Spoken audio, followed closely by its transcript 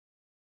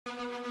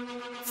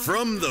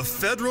From the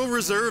Federal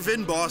Reserve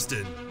in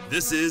Boston,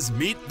 this is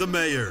Meet the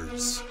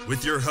Mayors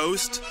with your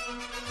host,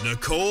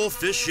 Nicole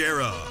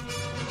Fischera.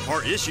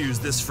 Our issues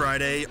this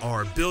Friday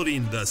are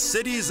building the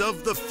cities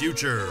of the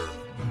future.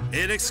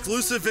 An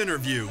exclusive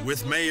interview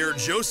with Mayor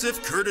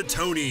Joseph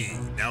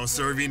Curtatone, now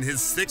serving his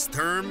 6th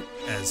term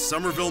as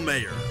Somerville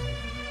Mayor.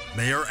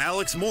 Mayor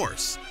Alex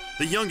Morse,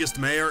 the youngest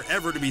mayor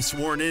ever to be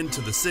sworn into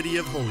the city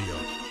of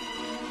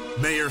Holyoke.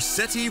 Mayor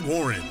Seti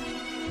Warren,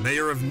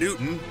 Mayor of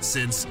Newton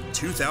since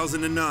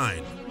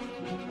 2009.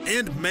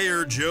 And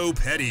Mayor Joe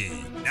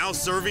Petty, now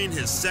serving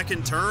his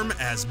 2nd term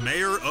as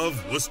Mayor of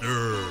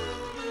Worcester.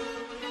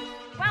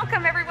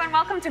 Welcome, everyone.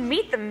 Welcome to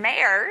Meet the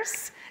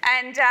Mayors.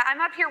 And I'm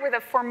up here with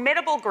a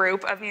formidable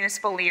group of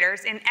municipal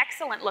leaders in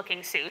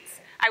excellent-looking suits.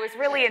 I was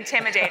really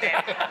intimidated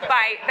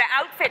by the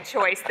outfit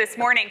choice this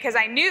morning because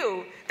I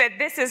knew that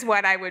this is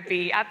what I would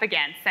be up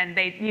against, and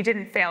you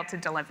didn't fail to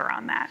deliver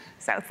on that.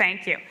 So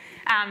thank you.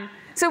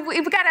 So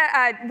we've got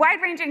a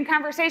wide-ranging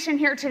conversation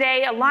here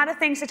today. A lot of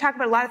things to talk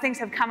about. A lot of things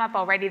have come up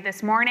already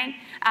this morning.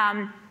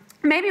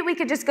 Maybe we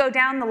could just go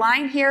down the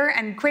line here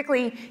and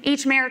quickly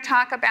each mayor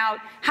talk about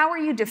how are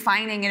you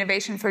defining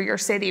innovation for your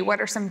city? What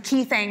are some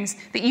key things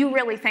that you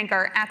really think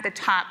are at the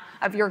top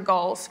of your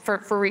goals for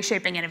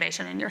reshaping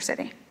innovation in your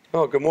city?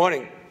 Oh, good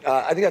morning.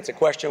 I think that's a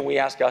question we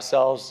ask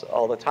ourselves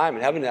all the time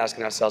and have been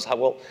asking ourselves.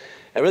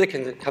 It really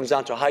comes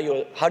down to how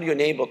do you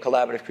enable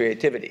collaborative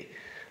creativity?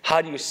 How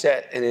do you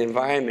set an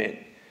environment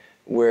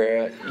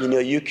where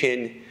you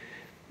can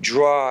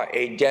draw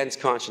a dense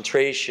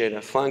concentration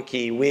of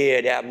funky,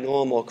 weird,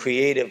 abnormal,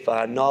 creative,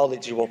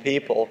 knowledgeable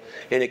people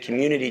in a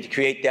community to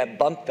create that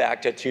bump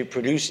factor to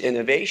produce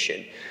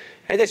innovation?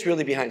 And that's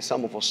really behind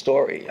Somerville's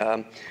story.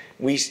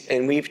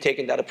 We've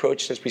taken that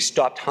approach since we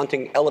stopped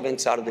hunting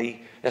elephants out of the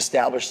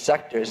established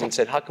sectors and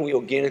said, how can we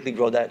organically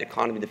grow that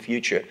economy in the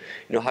future?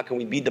 How can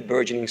we be the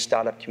burgeoning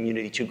startup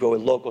community to grow a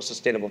local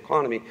sustainable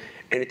economy?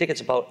 And I think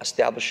it's about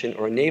establishing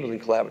or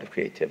enabling collaborative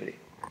creativity.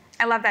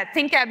 I love that.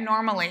 Think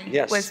abnormally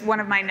yes. was one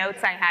of my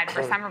notes I had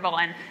for Somerville.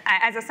 And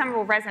as a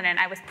Somerville resident,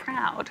 I was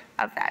proud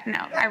of that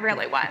note. I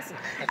really was.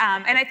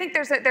 And I think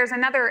there's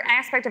another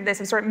aspect of this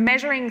of sort of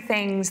measuring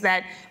things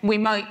that we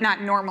might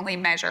not normally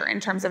measure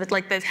in terms of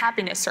like this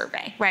happiness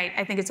survey, right?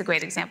 I think it's a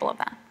great example of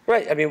that.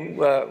 Right. I mean,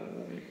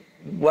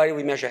 why do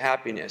we measure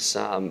happiness?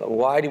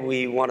 Why do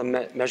we want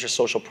to measure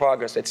social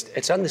progress?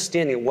 It's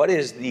understanding what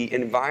is the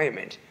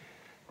environment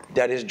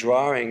that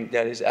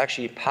is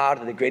actually part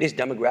of the greatest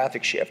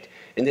demographic shift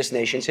in this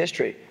nation's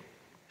history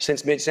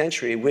since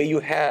mid-century, where you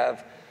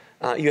have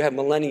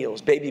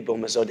millennials, baby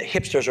boomers, or the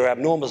hipsters or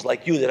abnormals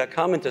like you that are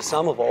coming to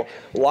Somerville.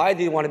 Why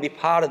do they want to be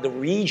part of the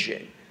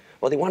region?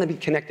 Well, they want to be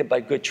connected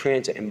by good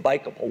transit and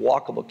bikeable,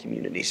 walkable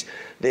communities.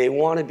 They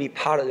want to be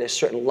part of their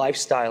certain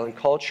lifestyle and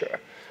culture.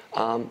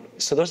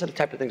 So those are the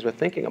type of things we're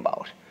thinking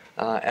about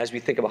as we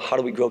think about how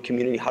do we grow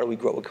community, how do we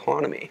grow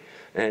economy.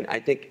 And I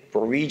think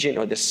for a region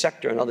or the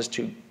sector and others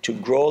to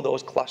grow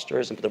those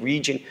clusters and for the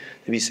region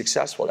to be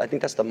successful, I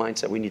think that's the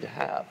mindset we need to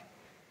have.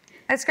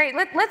 That's great.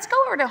 Let's go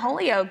over to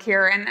Holyoke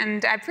here,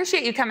 and I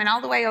appreciate you coming all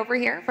the way over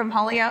here from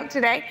Holyoke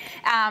today.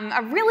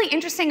 A really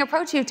interesting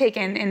approach you've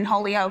taken in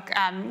Holyoke.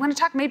 I want to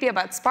talk maybe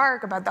about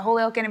Spark, about the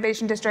Holyoke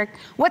Innovation District.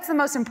 What's the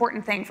most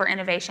important thing for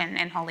innovation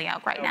in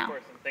Holyoke right now? Of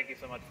course, and thank you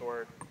so much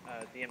for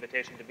the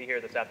invitation to be here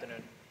this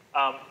afternoon.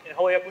 In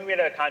Holyoke, we made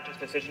a conscious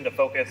decision to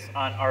focus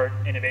on art,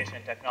 innovation,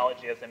 and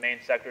technology as the main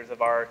sectors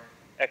of our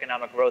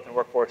economic growth and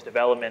workforce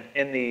development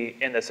in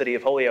the city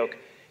of Holyoke.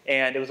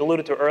 And it was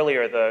alluded to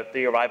earlier,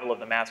 the arrival of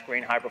the Mass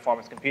Green High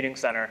Performance Computing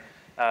Center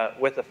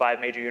with the 5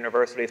 major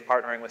universities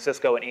partnering with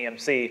Cisco and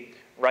EMC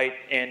right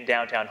in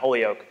downtown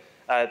Holyoke.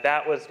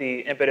 That was the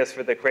impetus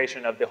for the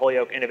creation of the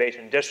Holyoke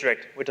Innovation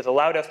District, which has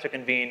allowed us to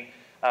convene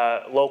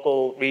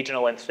local,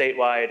 regional, and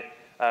statewide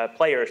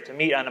players to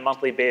meet on a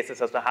monthly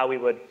basis as to how we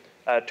would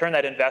turn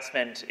that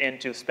investment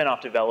into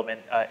spin-off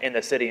development in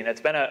the city. And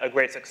it's been a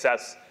great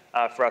success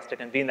for us to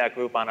convene that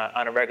group on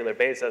a regular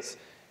basis.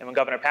 And when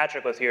Governor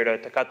Patrick was here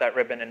to cut that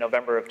ribbon in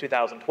November of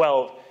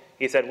 2012,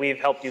 he said, we've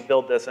helped you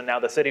build this, and now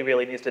the city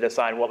really needs to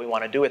decide what we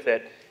want to do with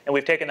it. And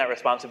we've taken that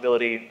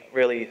responsibility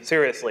really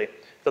seriously.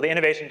 So the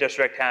Innovation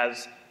District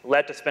has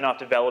led to spin-off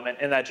development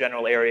in that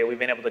general area. We've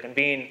been able to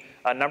convene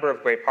a number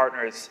of great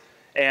partners.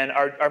 And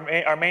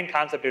our main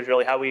concept is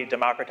really how we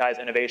democratize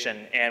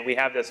innovation. And we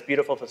have this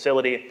beautiful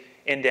facility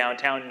in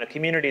downtown in a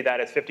community that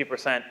is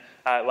 50%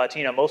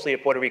 Latino, mostly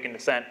of Puerto Rican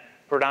descent,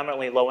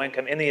 predominantly low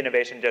income in the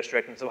Innovation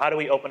District. And so how do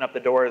we open up the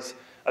doors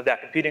of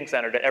that computing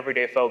center to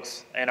everyday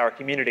folks in our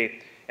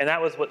community? And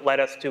that was what led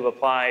us to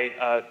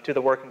apply to the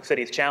Working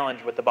Cities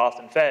Challenge with the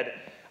Boston Fed.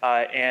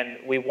 And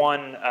we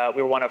won,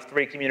 we were one of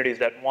 3 communities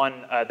that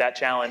won that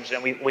challenge.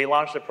 And we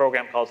launched a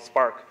program called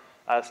Spark,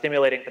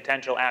 stimulating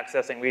potential,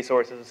 accessing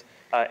resources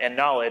and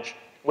knowledge,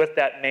 with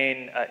that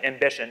main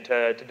ambition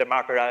to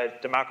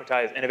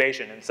democratize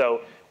innovation. And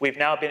so we've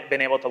now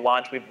been able to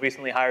launch. We've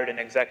recently hired an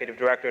executive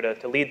director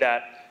to lead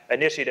that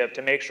initiative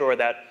to make sure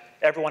that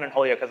everyone in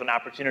Holyoke has an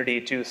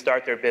opportunity to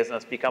start their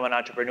business, become an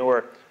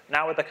entrepreneur,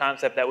 not with the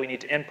concept that we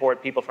need to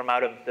import people from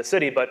out of the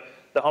city, but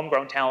the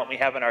homegrown talent we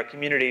have in our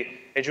community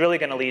is really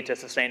going to lead to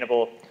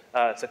sustainable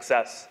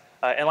success.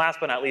 And last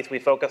but not least, we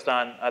focused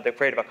on the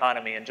creative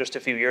economy. And just a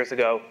few years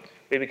ago,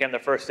 we became the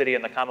first city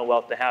in the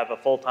Commonwealth to have a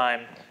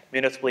full-time,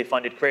 municipally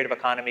funded creative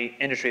economy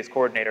industries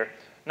coordinator.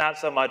 Not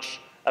so much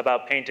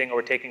about painting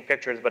or taking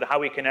pictures, but how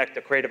we connect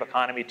the creative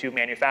economy to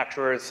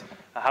manufacturers,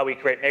 how we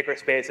create maker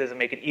spaces and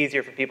make it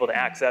easier for people to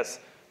access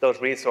those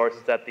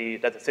resources that the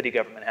city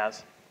government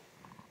has.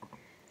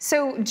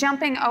 So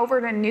jumping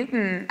over to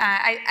Newton,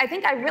 I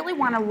think I really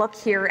want to look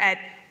here at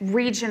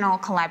regional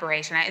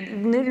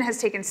collaboration. Newton has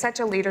taken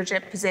such a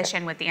leadership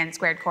position with the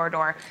N²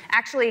 corridor.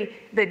 Actually,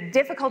 the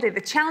difficulty,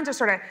 the challenge of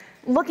sort of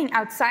looking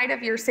outside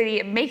of your city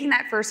and making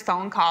that first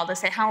phone call to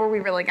say, how are we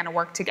really going to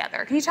work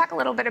together? Can you talk a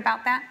little bit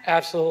about that?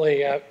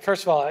 Absolutely.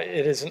 First of all,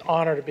 it is an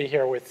honor to be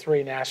here with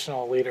 3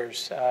 national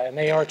leaders, and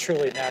they are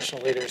truly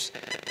national leaders,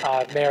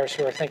 mayors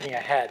who are thinking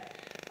ahead.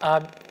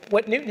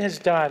 What Newton has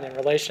done in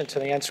relation to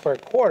the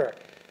N² corridor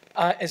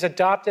is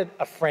adopted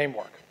a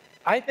framework.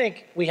 I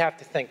think we have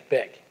to think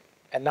big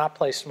and not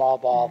play small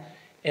ball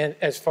in,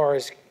 as far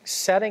as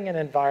setting an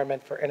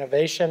environment for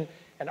innovation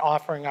and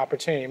offering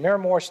opportunity. Mayor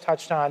Morse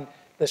touched on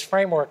this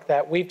framework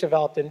that we've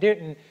developed in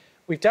Newton.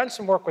 We've done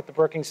some work with the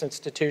Brookings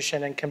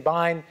Institution and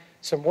combined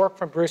some work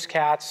from Bruce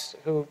Katz,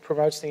 who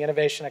promotes the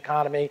innovation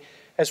economy,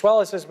 as well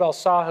as Isabel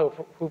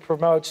Sahu, who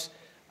promotes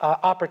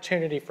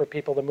opportunity for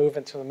people to move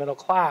into the middle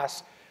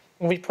class.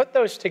 And we put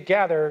those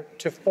together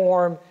to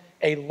form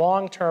a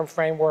long-term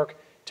framework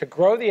to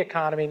grow the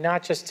economy,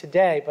 not just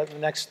today, but in the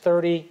next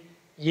 30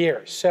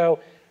 years. So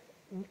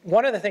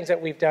one of the things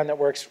that we've done that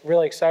we're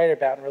really excited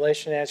about in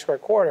relation to the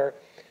N² corridor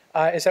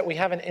is that we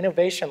have an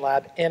innovation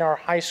lab in our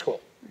high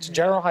school. It's a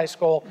general high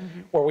school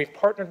where we've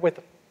partnered with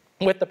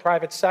the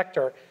private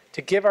sector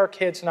to give our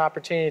kids an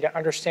opportunity to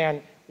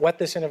understand what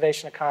this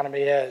innovation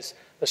economy is,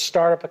 the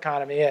startup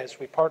economy is.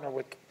 We partner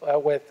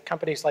with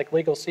companies like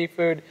Legal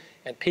Seafood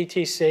and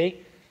PTC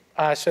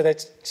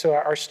so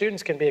our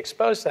students can be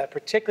exposed to that,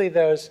 particularly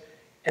those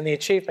in the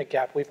achievement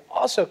gap. We've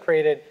also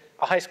created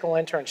a high school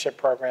internship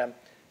program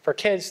for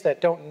kids that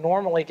don't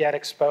normally get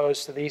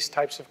exposed to these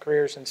types of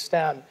careers in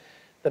STEM.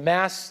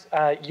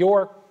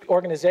 Your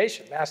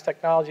organization, Mass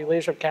Technology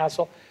Leadership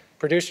Council,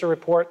 produced a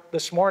report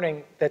this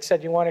morning that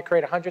said you want to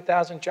create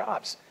 100,000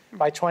 jobs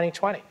by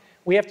 2020.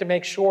 We have to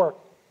make sure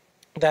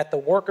that the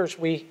workers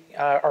we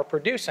are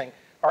producing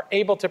are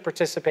able to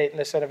participate in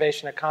this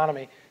innovation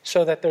economy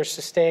so that there's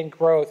sustained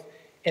growth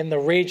in the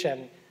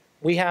region.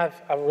 We have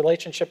a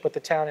relationship with the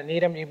town of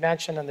Needham, you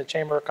mentioned, and the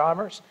Chamber of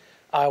Commerce.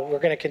 We're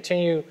going to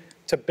continue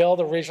to build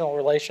a regional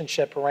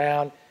relationship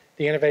around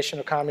the innovation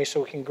economy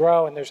so we can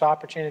grow, and there's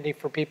opportunity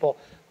for people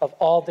of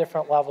all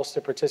different levels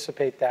to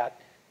participate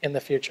in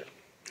the future.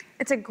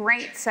 It's a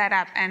great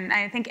setup, and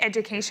I think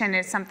education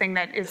is something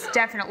that is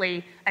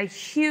definitely a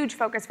huge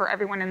focus for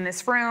everyone in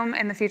this room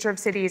in the future of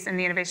cities and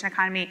the innovation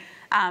economy.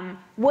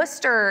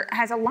 Worcester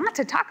has a lot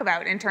to talk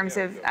about in terms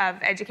of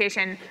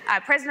education.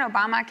 President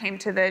Obama came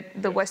to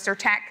the Worcester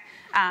Tech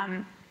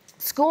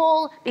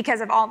School because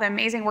of all the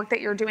amazing work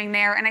that you're doing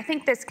there. And I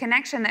think this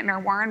connection that Mayor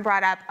Warren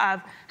brought up of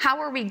how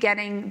are we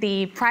getting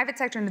the private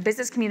sector and the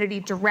business community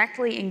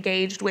directly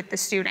engaged with the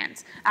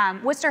students.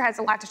 Worcester has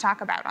a lot to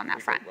talk about on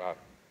that front.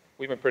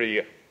 We've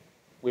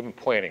been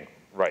planning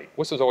right.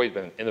 Worcester's always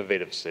been an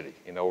innovative city.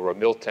 You know, we're a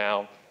mill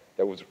town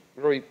that was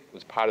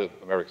part of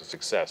America's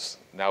success,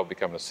 now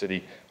becoming a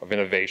city of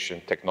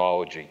innovation,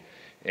 technology.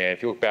 And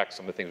if you look back at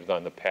some of the things we've done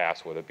in the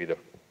past, whether it be the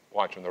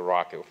launching the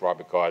rocket with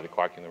Robert Goddard at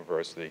Clark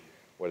University,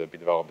 whether it be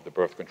developing the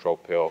birth control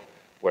pill,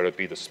 whether it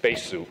be the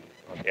spacesuit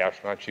the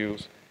astronauts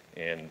use,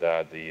 and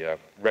the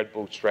Red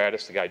Blue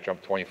Stratus, the guy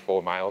jumped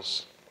 24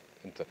 miles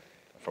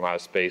from outer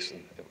space.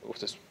 And it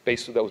was a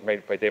spacesuit that was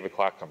made by David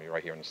Clark Company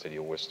right here in the city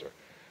of Worcester.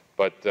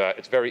 But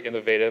it's very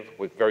innovative.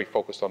 We're very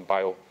focused on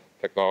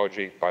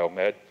biotechnology,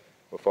 biomed.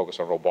 We're focused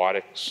on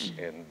robotics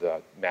and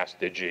mass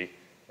digi.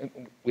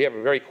 And we have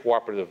a very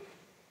cooperative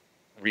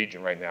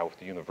region right now with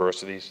the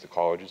universities, the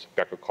colleges,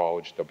 Becker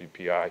College,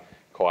 WPI,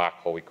 Clark,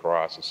 Holy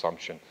Cross,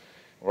 Assumption.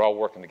 We're all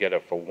working together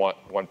for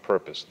one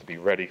purpose, to be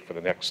ready for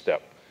the next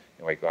step.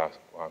 You know, like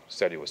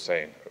Seti was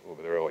saying a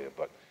little bit earlier.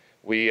 But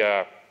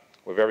we're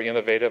very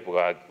innovative. A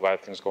lot of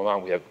things going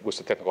on. We have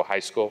Worcester Technical High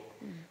School,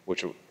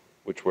 which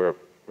we're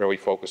really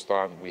focused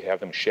on. We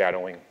have them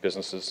shadowing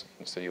businesses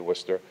in the city of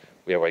Worcester.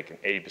 We have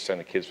like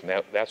 80% of kids from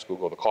that school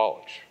go to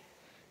college.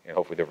 And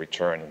hopefully they'll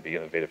return and be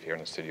innovative here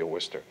in the city of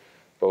Worcester.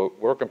 But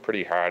we're working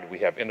pretty hard. We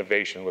have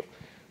innovation with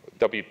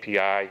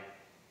WPI,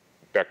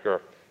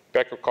 Becker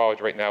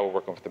College right now. We're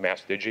working with the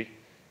Mass Digi,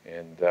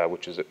 and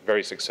which is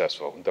very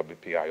successful, and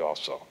WPI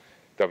also.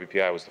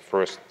 WPI was the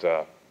first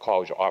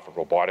college to offer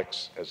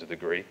robotics as a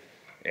degree,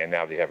 and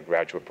now they have a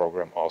graduate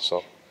program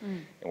also.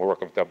 And we're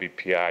working with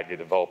WPI. They're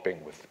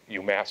developing with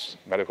UMass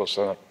Medical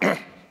Center an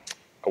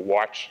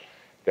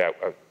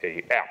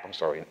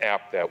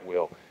app that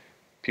will,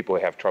 people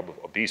who have trouble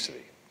with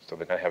obesity. So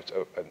they're going to have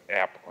an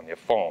app on their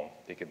phone.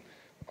 They can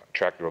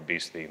track their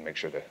obesity and make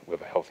sure that we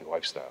have a healthy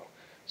lifestyle.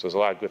 So there's a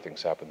lot of good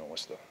things happening in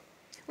Worcester.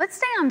 Let's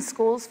stay on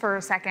schools for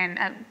a second.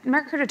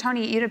 Mayor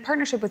Curtatone, you had a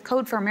partnership with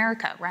Code for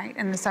America, right,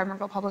 in the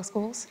Somerville Public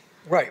Schools?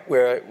 Right,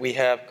 where we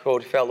have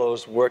code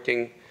fellows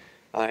working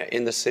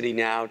in the city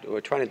now.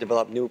 We're trying to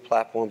develop new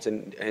platforms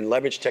and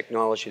leverage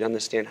technology to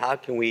understand how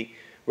can we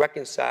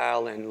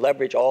reconcile and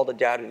leverage all the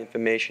data and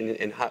information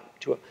and how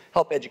to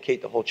help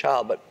educate the whole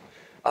child. But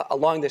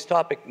along this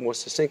topic, more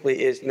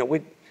succinctly, is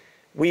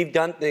we've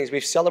done things.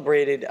 We've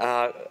celebrated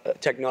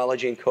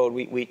technology and code.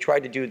 We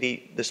tried to do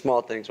the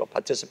small things while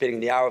participating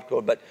in the hour of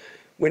code, but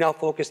we're now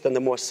focused on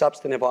the more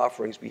substantive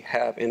offerings we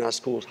have in our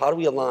schools. How do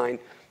we align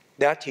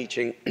that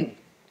teaching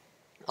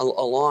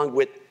along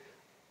with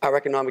our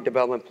economic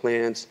development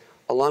plans,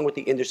 along with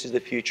the industries of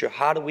the future?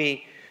 How do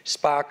we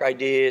spark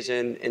ideas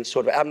and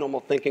sort of abnormal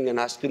thinking in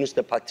our students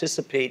to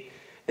participate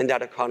in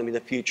that economy of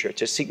the future,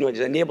 to seek knowledge,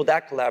 to enable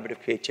that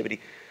collaborative creativity?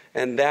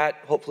 And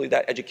that, hopefully,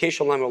 that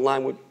educational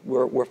line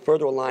we're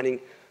further aligning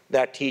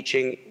that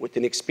teaching with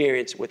an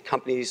experience with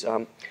companies,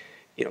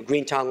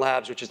 Greentown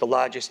Labs, which is the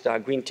largest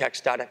green tech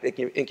startup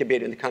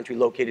incubator in the country,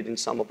 located in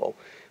Somerville,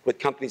 with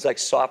companies like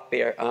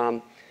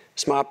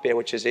SmartBear,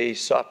 which is a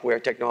software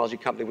technology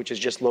company which is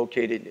just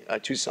located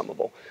to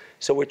Somerville.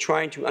 So we're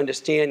trying to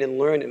understand and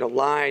learn and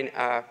align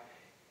our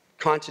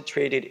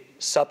concentrated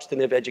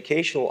substantive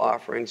educational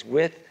offerings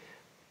with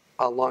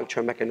our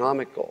long-term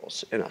economic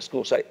goals in our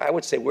schools. So I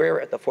would say we're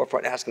at the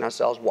forefront asking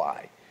ourselves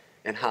why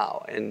and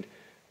how. And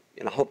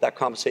I hope that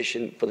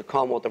conversation for the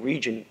Commonwealth, the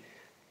region,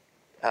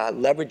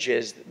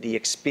 leverages the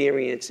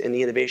experience and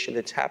the innovation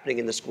that's happening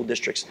in the school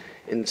districts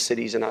in the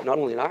cities, and not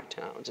only in our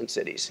towns and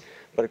cities,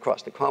 but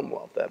across the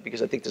Commonwealth,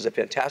 because I think there's a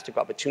fantastic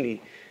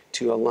opportunity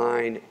to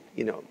align,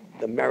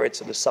 the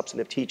merits of the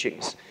substantive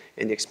teachings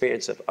and the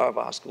experience of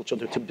our school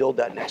children to build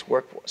that next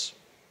workforce.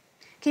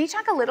 Can you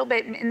talk a little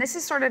bit, and this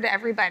is sort of to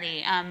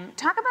everybody,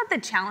 talk about the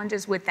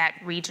challenges with that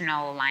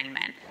regional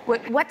alignment.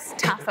 What's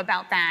tough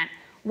about that?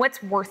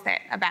 What's worth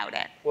it about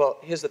it? Well,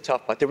 here's the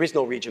tough part. There is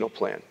no regional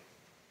plan.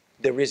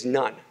 There is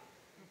none.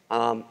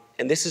 And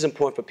this is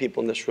important for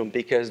people in this room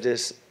because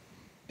there's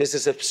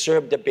this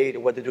absurd debate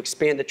of whether to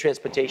expand the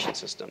transportation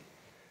system.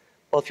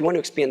 Well, if you want to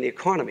expand the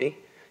economy,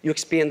 you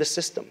expand the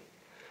system.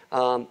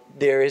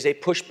 There is a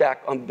pushback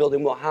on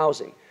building more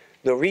housing.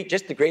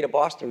 Just the greater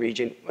Boston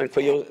region, and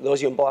for those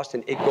of you in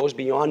Boston, it goes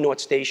beyond North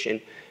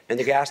Station and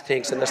the gas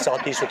tanks and the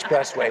Southeast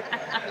Expressway.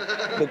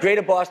 The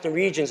greater Boston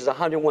region is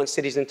 101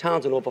 cities and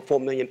towns and over 4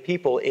 million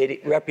people.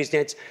 It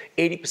represents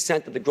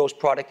 80% of the gross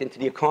product into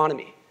the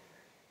economy.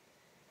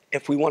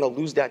 If we want to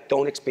lose that,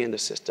 don't expand the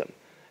system.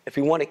 If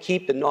we want to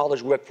keep the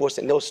knowledge workforce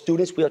and those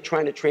students we are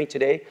trying to train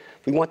today,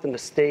 if we want them to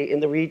stay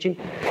in the region,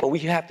 well, we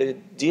have to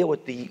deal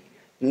with the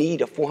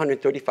need of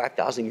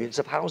 435,000 units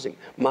of housing,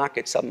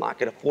 market,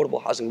 sub-market,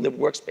 affordable housing, lived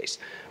workspace.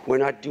 We're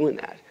not doing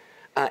that.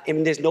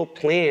 And there's no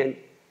plan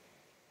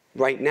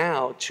right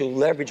now to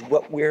leverage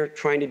what we're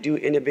trying to do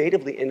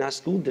innovatively in our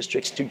school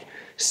districts to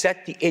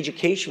set the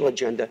educational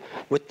agenda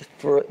with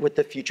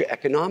the future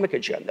economic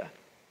agenda.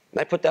 And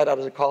I put that out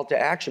as a call to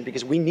action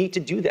because we need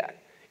to do that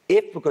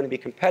if we're going to be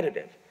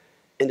competitive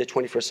in the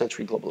 21st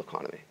century global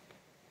economy.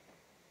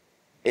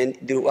 And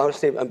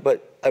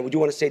but I do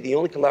want to say the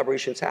only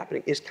collaboration that's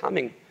happening is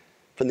coming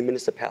from the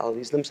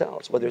municipalities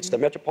themselves, whether it's the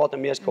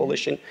Metropolitan Mayor's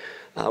Coalition,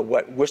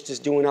 what Worcester's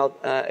doing out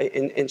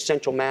in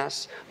Central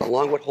Mass,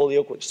 along with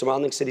Holyoke, with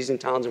surrounding cities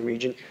and towns and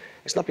region.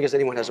 It's not because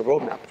anyone has a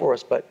roadmap for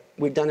us, but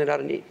we've done it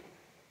out of need.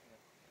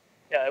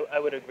 Yeah, I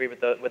would agree with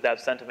that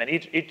sentiment.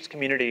 Each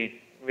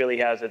community really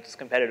has its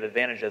competitive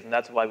advantages, and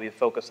that's why we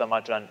focus so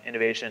much on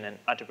innovation and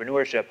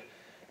entrepreneurship.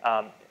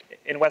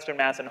 In Western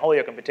Mass and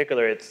Holyoke in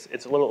particular,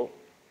 it's a little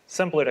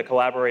simpler to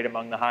collaborate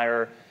among the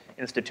higher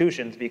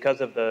institutions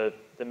because of the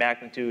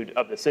magnitude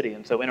of the city.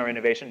 And so in our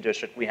innovation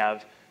district, we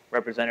have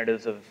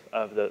representatives of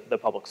the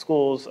public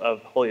schools,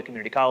 of Holyoke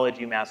Community College,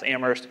 UMass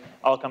Amherst,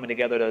 all coming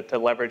together to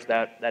leverage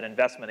that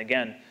investment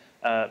again.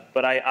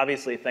 But I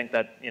obviously think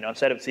that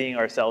instead of seeing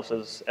ourselves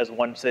as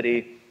one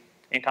city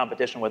in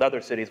competition with other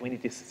cities, we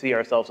need to see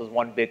ourselves as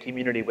one big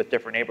community with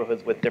different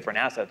neighborhoods with different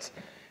assets.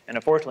 And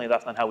unfortunately,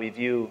 that's not how we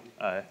view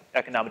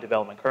economic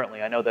development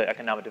currently. I know the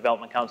Economic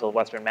Development Council of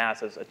Western Mass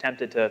has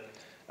attempted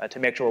to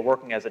make sure we're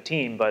working as a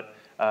team, but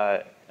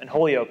in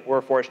Holyoke,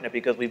 we're fortunate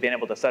because we've been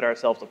able to set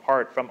ourselves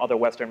apart from other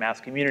Western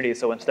Mass communities.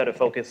 So instead of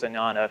focusing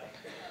on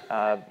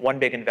one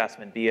big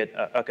investment, be it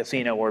a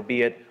casino or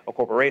be it a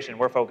corporation,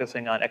 we're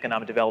focusing on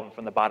economic development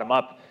from the bottom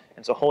up.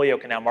 And so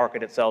Holyoke can now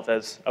market itself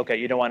as, okay,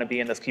 you don't want to be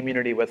in this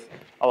community with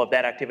all of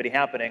that activity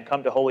happening.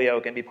 Come to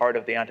Holyoke and be part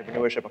of the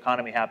entrepreneurship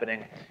economy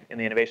happening in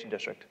the Innovation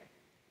District.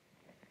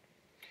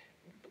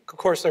 Of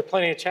course, there are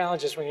plenty of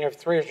challenges when you have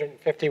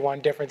 351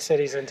 different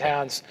cities and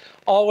towns,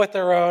 all with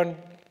their own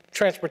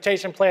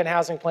transportation plan,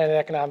 housing plan, and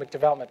economic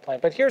development plan.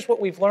 But here's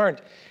what we've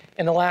learned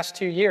in the last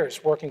 2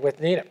 years working with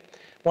Needham.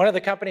 One of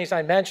the companies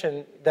I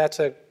mentioned that's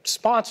a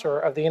sponsor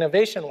of the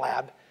Innovation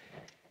Lab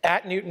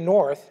at Newton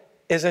North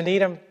is a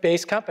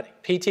Needham-based company,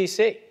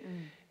 PTC.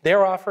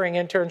 They're offering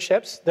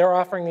internships. They're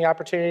offering the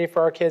opportunity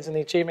for our kids in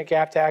the achievement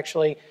gap to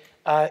actually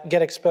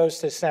get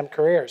exposed to STEM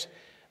careers.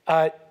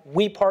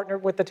 We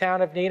partnered with the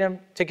town of Needham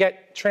to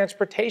get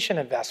transportation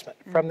investment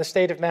from the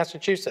state of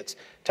Massachusetts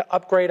to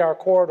upgrade our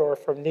corridor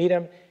from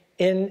Needham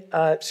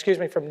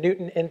from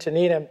Newton into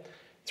Needham,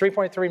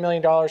 $3.3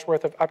 million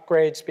worth of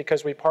upgrades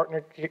because we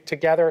partnered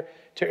together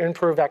to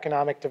improve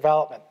economic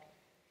development.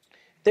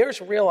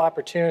 There's real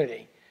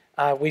opportunity.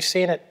 We've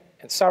seen it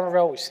in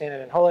Somerville, we've seen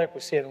it in Holyoke,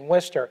 we've seen it in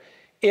Worcester.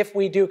 If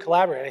we do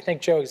collaborate, I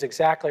think Joe is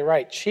exactly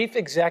right. Chief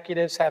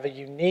executives have a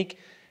unique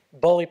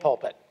bully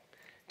pulpit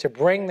to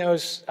bring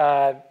those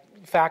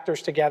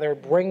factors together,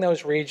 bring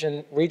those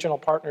regional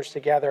partners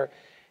together,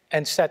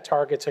 and set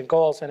targets and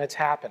goals, and it's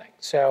happening.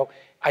 So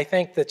I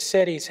think that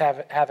cities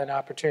have an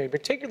opportunity,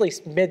 particularly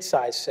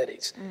mid-sized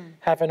cities,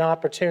 have an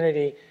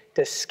opportunity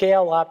to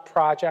scale up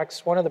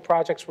projects. One of the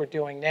projects we're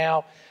doing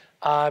now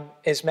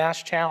is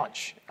Mass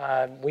Challenge.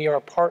 We are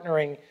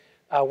partnering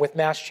with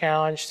Mass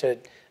Challenge to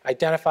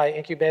identify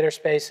incubator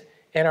space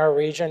in our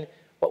region.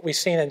 What we've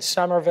seen in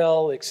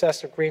Somerville, the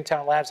Accessible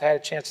Greentown Labs, I had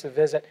a chance to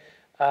visit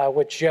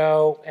with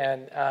Joe,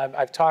 and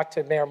I've talked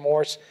to Mayor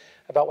Morse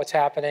about what's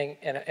happening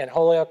in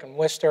Holyoke and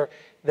Worcester.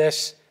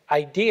 This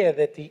idea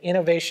that the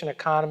innovation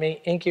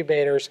economy,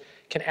 incubators,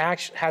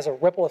 has a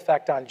ripple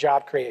effect on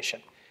job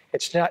creation.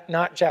 It's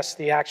not just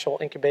the actual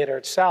incubator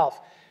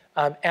itself.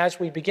 As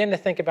we begin to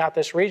think about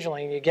this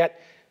regionally, and you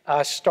get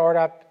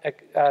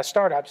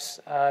startups,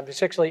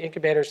 particularly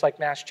incubators like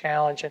Mass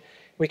Challenge, and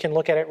we can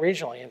look at it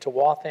regionally into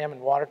Waltham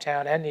and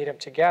Watertown and Needham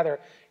together,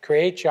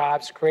 create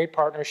jobs, create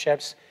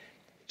partnerships,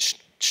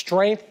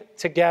 strength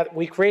together.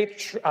 We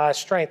create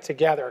strength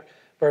together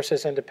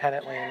versus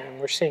independently, and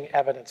we're seeing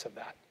evidence of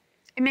that.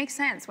 It makes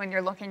sense when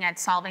you're looking at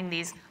solving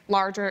these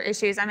larger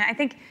issues. I mean, I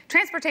think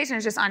transportation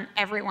is just on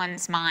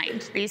everyone's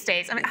mind these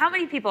days. I mean, how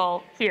many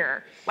people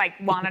here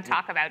want to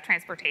talk about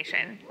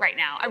transportation right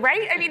now?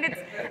 Right? I mean,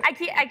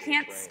 I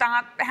can't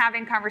stop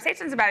having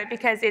conversations about it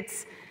because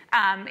it's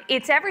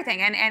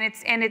everything, and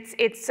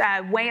it's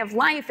a way of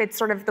life. It's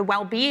sort of the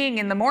well-being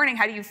in the morning.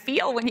 How do you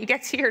feel when you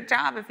get to your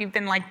job? If you've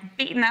been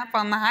beaten up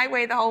on the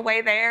highway the whole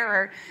way there,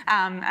 or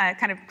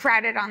kind of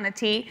crowded on the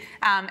T.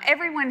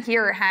 Everyone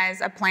here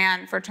has a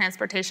plan for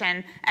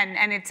transportation,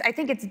 and I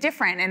think it's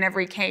different in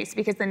every case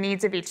because the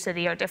needs of each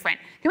city are different.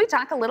 Can we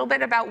talk a little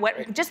bit about what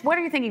are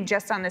you thinking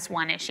just on this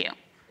one issue?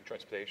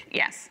 Transportation.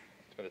 Yes.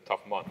 It's been a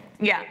tough month.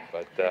 Yeah.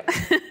 But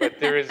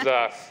there is.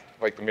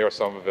 Like the mayor of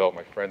Somerville,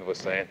 my friend was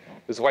saying,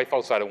 there's life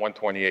outside of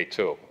 128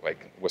 too,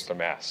 like Worcester,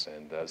 Mass,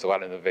 and there's a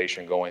lot of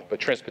innovation going. But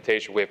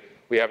transportation,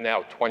 we have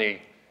now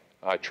 20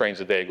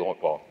 trains a day going,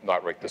 well,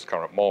 not right this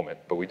current moment,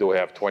 but we do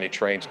have 20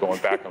 trains going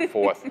back and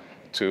forth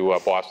to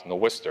Boston to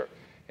Worcester,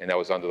 and that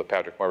was under the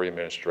Patrick Murray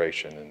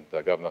administration, and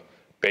Governor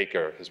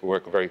Baker has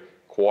worked very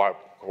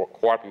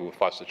cooperatively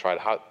with us to try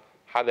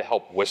how to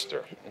help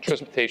Worcester. And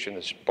transportation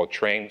is about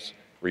trains,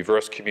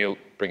 reverse commute,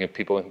 bringing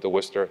people into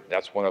Worcester.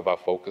 That's one of our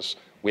focus.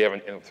 We have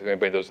if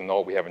anybody doesn't know,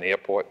 we have an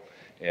airport,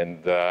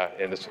 and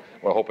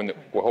we're hoping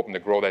to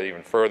grow that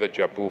even further.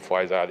 JetBlue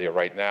flies out of there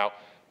right now.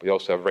 We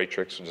also have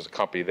Ratrix, which is a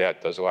company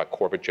that does a lot of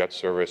corporate jet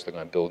service. They're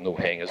going to build new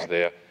hangars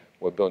there.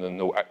 We're building a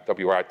new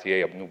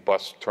WRTA, a new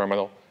bus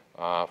terminal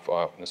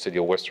in the city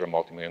of Worcester, a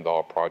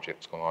multi-million-dollar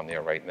project that's going on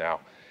there right now.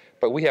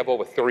 But we have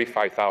over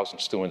 35,000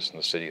 students in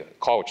the city,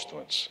 college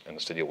students in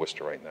the city of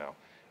Worcester right now.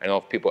 I know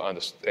if people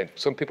understand,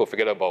 some people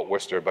forget about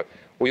Worcester, but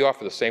we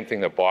offer the same thing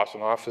that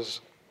Boston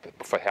offers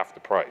for half the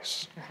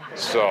price.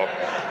 So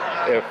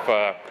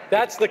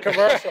that's the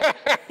commercial. I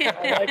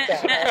like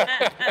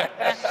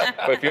that.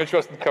 But if you're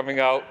interested in coming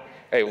out,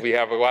 hey, we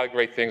have a lot of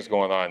great things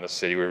going on in the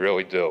city. We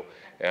really do.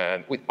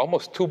 And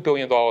almost $2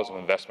 billion of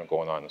investment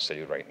going on in the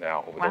city right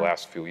now over the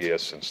last few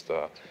years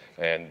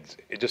and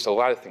just a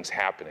lot of things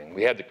happening.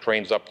 We had the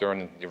cranes up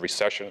during the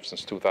recession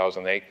since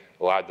 2008.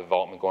 A lot of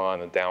development going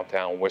on in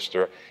downtown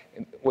Worcester.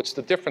 And what's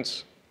the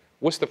difference?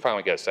 Worcester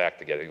finally got its act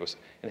together.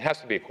 It has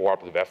to be a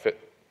cooperative effort,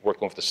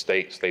 working with the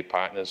state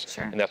partners,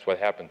 sure. And that's what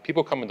happened.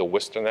 People come into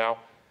Worcester now,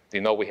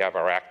 they know we have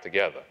our act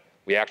together.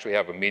 We actually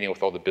have a meeting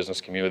with all the business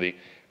community,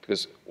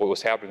 because what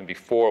was happening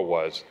before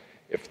was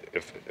if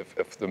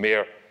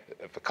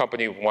a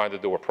company wanted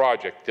to do a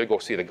project, they'd go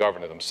see the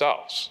governor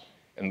themselves.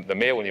 And the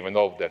mayor wouldn't even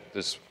know that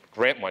there's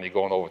grant money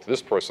going over to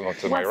this person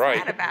to my right.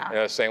 What's that about? And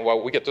they're saying,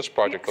 well, we get this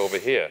project over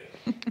here.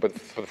 But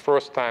for the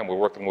first time, we're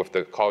working with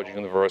the college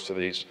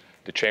universities,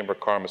 the Chamber of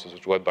Commerce, which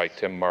is led by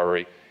Tim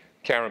Murray.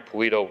 Karen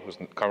Polito, who's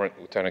the current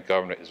lieutenant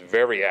governor, is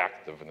very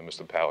active in the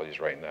municipalities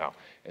right now.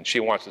 And she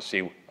wants to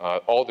see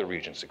all the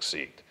regions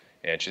succeed.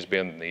 And she's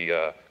been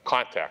the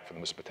contact for the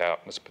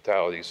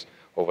municipalities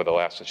over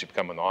the since she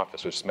became in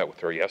office. I just met with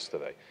her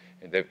yesterday.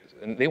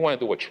 And they want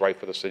to do what's right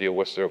for the city of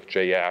Worcester, with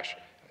Jay Ash,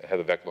 head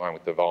of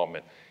economic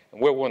development. And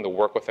we're willing to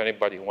work with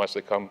anybody who wants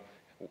to come.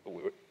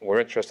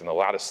 We're interested in a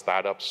lot of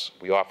startups.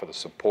 We offer the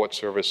support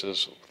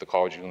services with the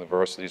college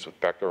universities, with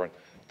Becker and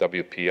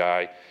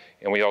WPI.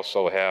 And we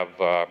also have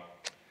a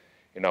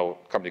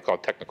company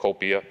called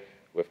Technocopia,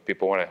 with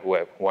people who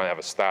want to have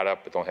a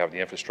startup but don't have the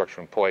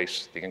infrastructure in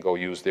place. They can go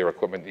use their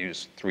equipment,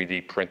 use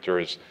 3D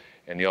printers.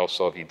 And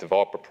also, if you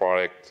develop a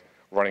product,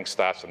 running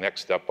start's the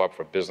next step up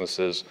for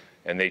businesses.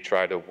 and they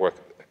try to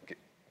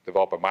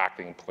develop a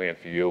marketing plan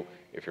for you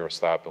if you're a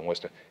startup in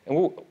Worcester. And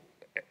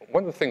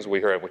one of the things we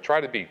heard, we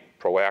try to be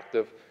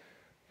proactive.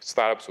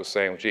 Startups were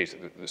saying, geez,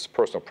 this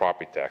personal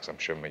property tax, I'm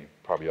sure you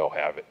probably all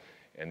have it.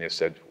 And they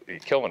said, you're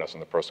killing us on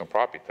the personal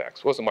property tax.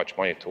 It wasn't much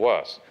money to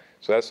us.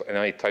 So that's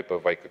any type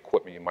of like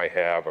equipment you might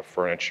have or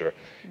furniture.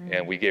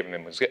 And we gave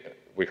them,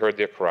 we heard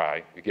their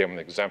cry, we gave them an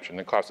exemption. It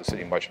didn't cost the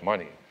city much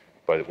money,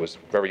 but it was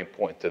very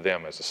important to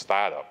them as a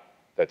startup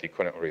that they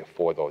couldn't really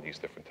afford all these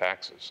different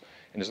taxes.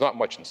 And there's not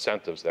much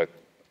incentives that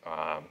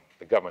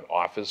the government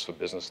offers for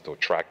business to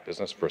attract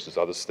business versus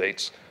other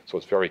states. So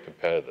it's very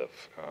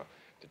competitive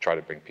to try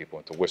to bring people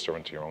into Worcester,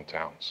 into your own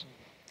towns.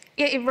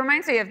 It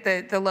reminds me of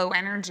the low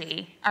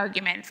energy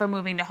argument for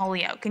moving to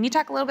Holyoke. Can you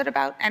talk a little bit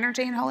about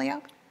energy in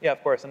Holyoke? Yeah,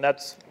 of course, and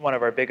that's one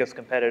of our biggest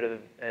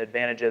competitive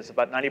advantages.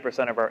 About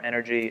 90% of our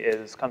energy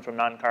comes from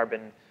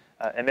non-carbon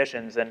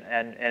emissions, and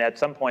at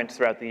some points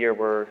throughout the year,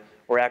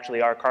 we're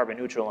actually carbon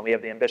neutral, and we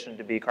have the ambition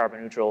to be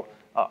carbon neutral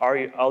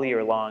all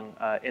year long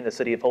in the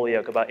city of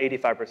Holyoke. About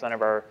 85%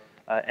 of our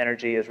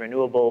energy is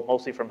renewable,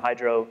 mostly from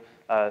hydro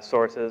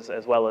sources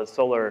as well as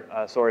solar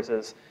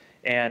sources,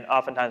 and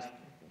oftentimes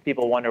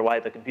people wonder why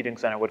the computing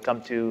center would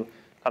come to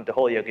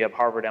Holyoke. You have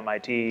Harvard,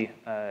 MIT,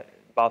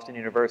 Boston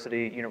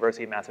University,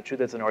 University of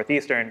Massachusetts, and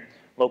Northeastern,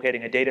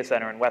 locating a data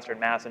center in Western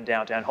Mass in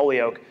downtown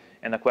Holyoke.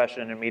 And the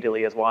question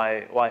immediately is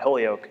why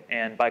Holyoke?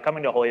 And by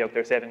coming to Holyoke,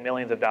 they're saving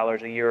millions of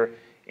dollars a year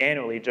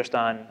annually just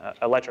on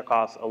electric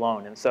costs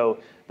alone. And so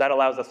that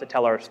allows us to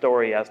tell our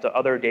story as to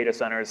other data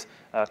centers,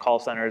 call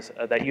centers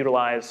that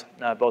utilize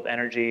both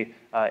energy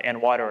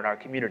and water in our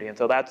community. And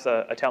so that's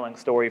a telling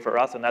story for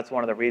us, and that's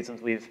one of the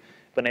reasons we've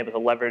been able to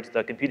leverage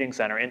the computing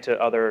center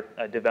into other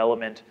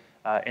development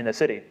in the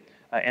city.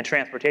 And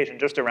transportation,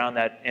 just around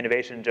that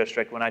innovation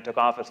district, when I took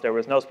office, there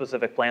was no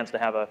specific plans to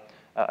have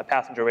a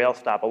passenger rail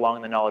stop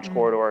along the Knowledge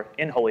Corridor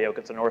in Holyoke.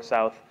 It's a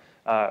north-south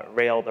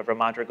rail. The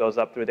Vermonter goes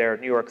up through there,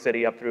 New York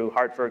City, up through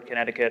Hartford,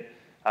 Connecticut,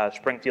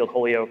 Springfield,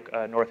 Holyoke,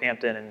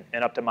 Northampton,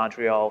 and up to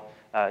Montreal,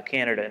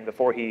 Canada. And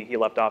before he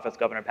left office,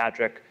 Governor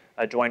Patrick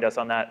joined us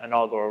on that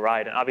inaugural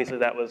ride. And obviously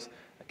that was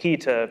key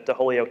to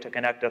Holyoke to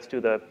connect us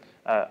to the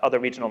other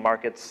regional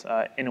markets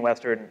in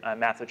Western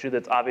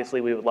Massachusetts.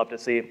 Obviously, we would love to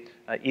see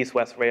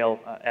east-west rail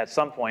at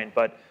some point,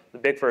 but the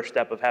big first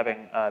step of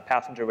having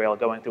passenger rail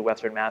going through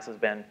Western Mass has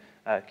been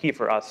key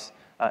for us,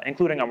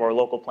 including our more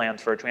local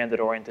plans for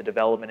transit-oriented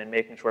development and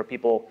making sure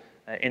people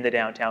in the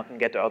downtown can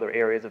get to other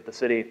areas of the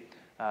city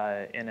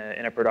in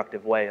a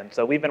productive way. And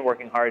so we've been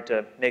working hard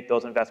to make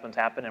those investments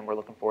happen, and we're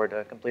looking forward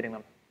to completing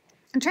them.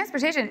 And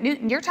transportation,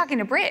 Newton, you're talking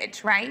to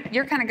Bridge, right?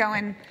 You're kind of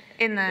going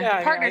in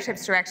the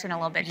partnerships direction a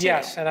little bit too.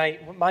 Yes,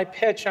 and my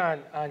pitch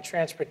on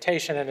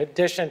transportation, in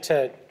addition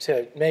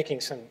to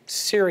making some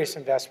serious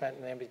investment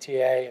in the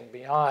MBTA and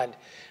beyond,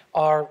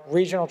 are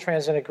regional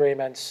transit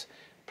agreements,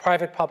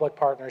 private-public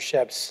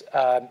partnerships,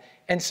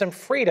 and some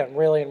freedom,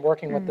 really, in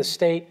working with the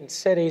state and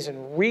cities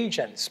and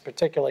regions,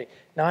 particularly,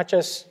 not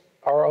just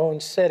our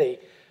own city,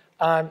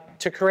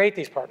 to create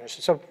these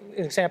partnerships. So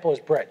an example is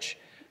Bridge.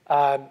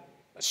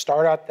 A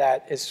startup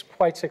that is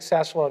quite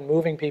successful in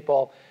moving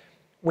people.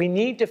 We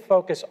need to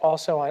focus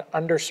also on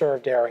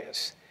underserved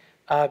areas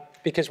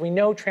because we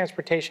know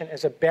transportation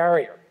is a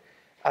barrier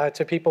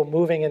to people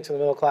moving into the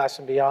middle class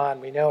and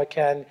beyond. We know it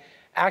can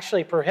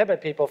actually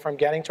prohibit people from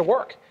getting to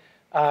work,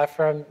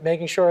 from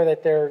making sure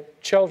that their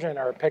children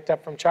are picked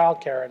up from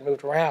childcare and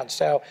moved around.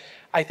 So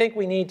I think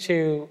we need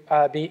to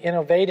be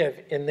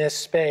innovative in this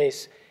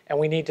space, and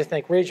we need to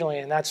think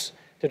regionally, and that's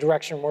the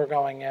direction we're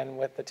going in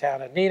with the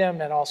town of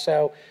Needham, and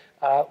also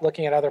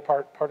looking at other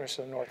partners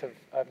to the north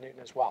of Newton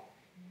as well.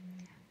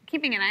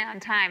 Keeping an eye on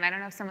time. I don't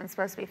know if someone's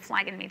supposed to be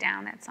flagging me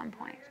down at some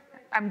point.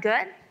 I'm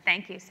good?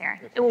 Thank you, Sarah.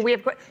 Well,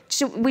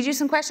 should we do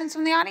some questions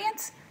from the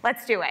audience?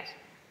 Let's do it.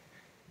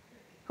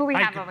 Who we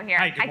have over here?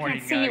 Hi, good morning. I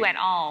can't see you at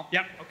all.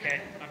 Yep,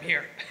 okay, I'm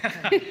here.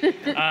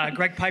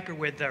 Greg Piper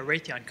with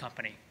Raytheon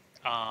Company.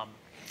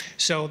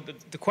 So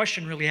the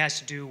question really has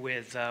to do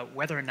with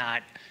whether or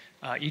not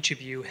each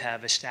of you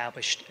have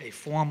established a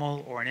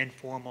formal or an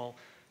informal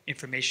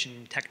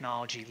Information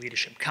Technology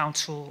Leadership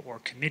Council or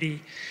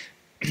committee.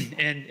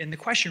 And the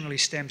question really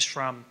stems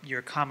from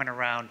your comment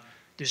around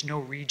there's no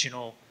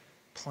regional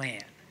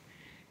plan.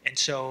 And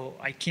so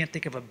I can't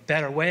think of a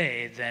better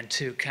way than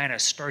to kind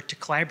of start to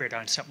collaborate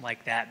on something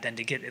like that than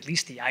to get at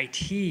least the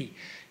IT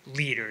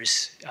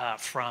leaders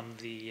from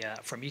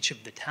each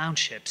of the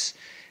townships,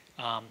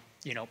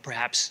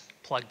 perhaps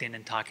plugged in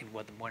and talking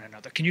with one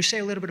another. Can you say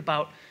a little bit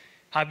about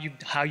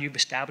how you've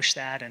established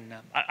that? And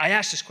I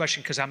asked this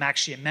question because I'm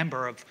actually a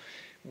member of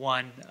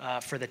one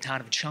for the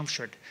town of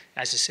Chelmsford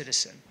as a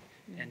citizen.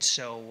 And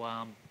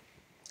so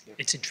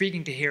it's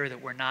intriguing to hear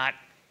that we're not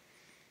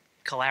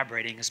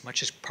collaborating as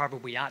much as probably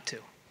we ought to.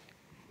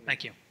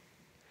 Thank you.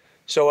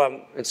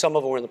 So, and some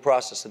of them are in the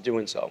process of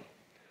doing so.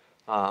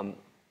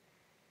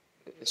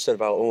 Instead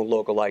of our own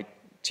local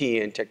IT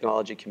and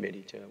technology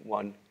committee to,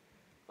 one,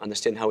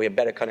 understand how we have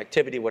better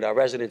connectivity with our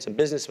residents and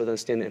business, but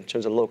understand in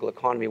terms of local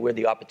economy where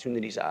the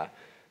opportunities are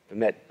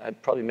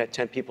I've probably met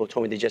 10 people who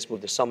told me they just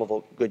moved to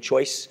Somerville, good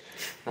choice,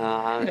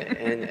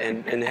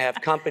 and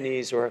have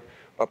companies or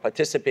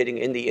participating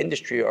in the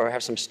industry or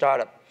have some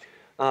startup.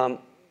 You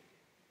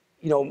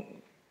know,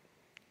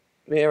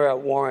 Mayor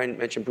Warren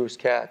mentioned Bruce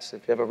Katz.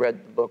 If you ever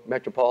read the book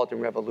Metropolitan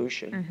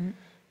Revolution,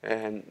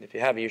 and if you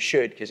haven't, you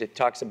should, because it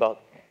talks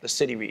about the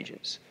city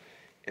regions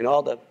and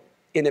all the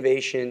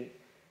innovation,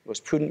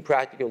 most prudent,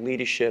 practical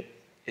leadership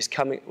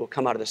will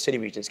come out of the city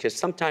regions, because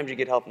sometimes you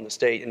get help from the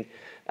state, and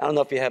I don't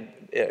know if you have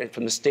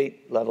from the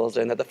state levels,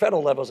 and at the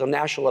federal levels or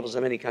national levels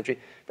of any country,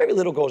 very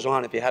little goes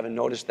on if you haven't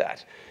noticed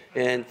that.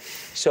 And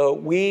so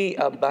we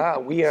are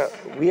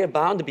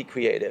bound to be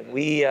creative.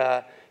 We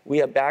are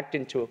backed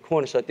into a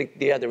corner. So I think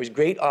there is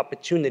great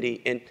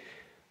opportunity, and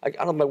I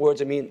don't know if my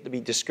words mean to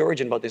be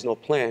discouraging about there's no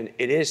plan.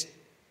 It is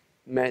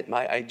meant,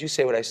 I do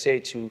say what I say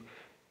to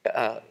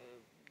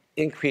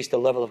increase the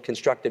level of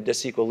constructive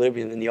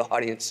disequilibrium in the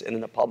audience and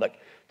in the public,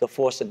 to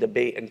force a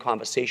debate and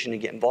conversation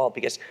and get involved.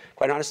 Because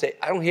quite honestly,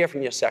 I don't hear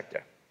from your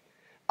sector.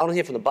 I don't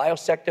hear from the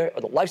biosector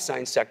or the life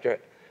science sector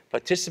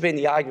participate in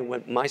the argument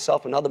when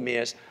myself and other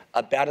mayors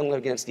are battling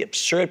against the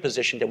absurd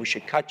position that we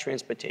should cut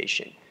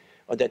transportation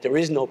or that there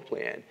is no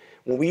plan.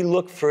 When we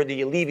look for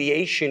the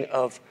alleviation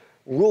of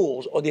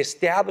rules or the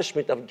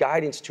establishment of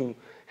guidance to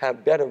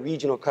have better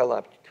regional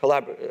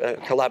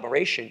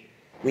collaboration,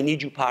 we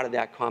need you part of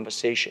that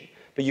conversation.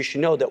 But you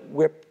should know that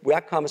where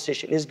that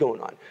conversation is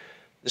going on.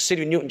 The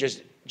City of Newton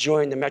just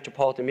joined the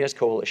Metropolitan Mayors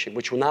Coalition,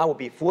 which will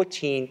be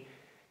 14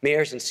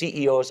 mayors and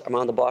CEOs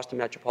around the Boston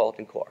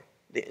metropolitan core,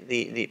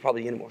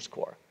 probably the innermost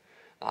core.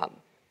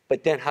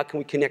 But then how can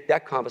we connect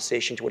that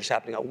conversation to what's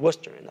happening at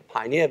Worcester, in the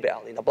Pioneer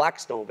Valley, in the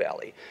Blackstone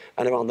Valley,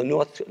 and around the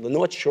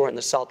North Shore and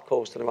the South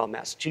Coast and around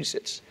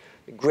Massachusetts?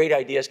 Great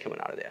ideas coming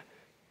out of there.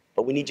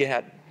 But we need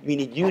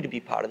you to be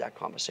part of that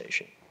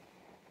conversation.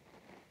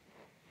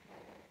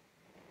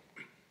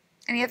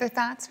 Any other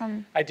thoughts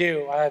from? I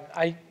do.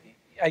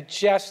 I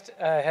just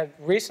have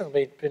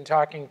recently been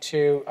talking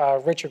to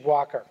Richard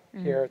Walker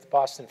here at the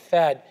Boston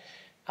Fed.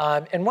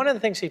 And one of the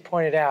thing he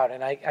pointed out,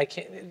 and I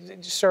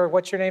can't, sir,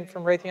 what's your name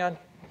from Raytheon?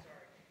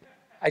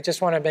 I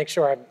just want to make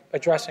sure I'm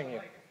addressing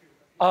you.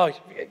 Oh,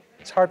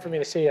 it's hard for me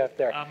to see you up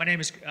there. My name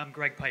is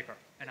Greg Piper,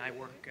 and I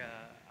work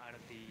out of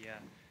the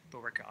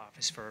Billerica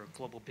office for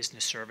Global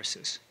Business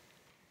Services.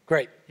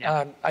 Great.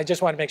 Yeah. I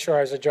just want to make sure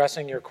I was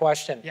addressing your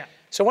question. Yeah.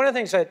 So one of the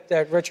things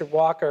that Richard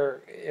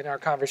Walker in our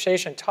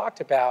conversation talked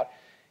about,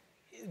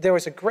 there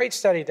was a great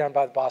study done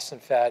by the Boston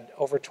Fed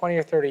over 20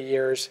 or 30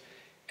 years,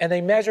 and they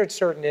measured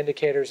certain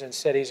indicators in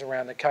cities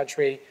around the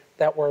country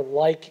that were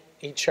like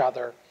each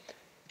other,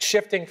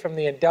 shifting from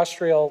the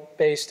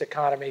industrial-based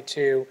economy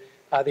to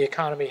the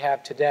economy we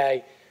have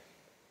today.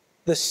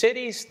 The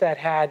cities that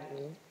had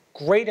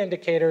great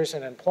indicators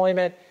in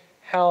employment,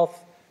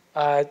 health,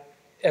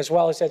 as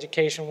well as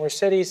education, were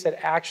cities that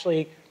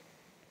actually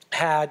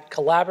had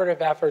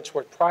collaborative efforts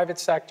with private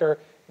sector,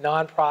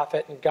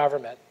 nonprofit, and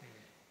government,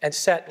 and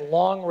set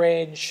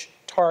long-range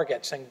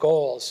targets and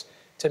goals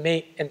to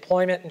meet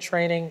employment and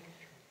training,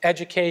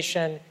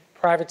 education,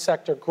 private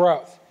sector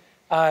growth.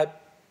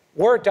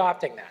 We're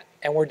adopting that,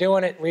 and we're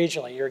doing it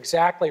regionally. You're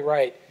exactly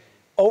right.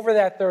 Over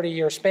that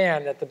 30-year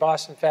span that the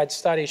Boston Fed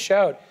study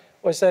showed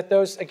was that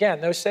those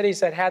cities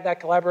that had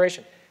that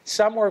collaboration,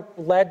 some were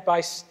led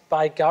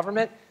by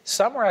government,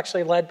 some were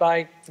actually led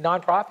by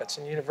nonprofits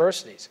and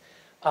universities.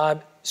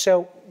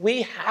 So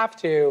we have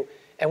to,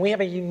 and we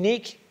have a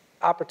unique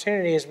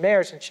opportunity as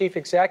mayors and chief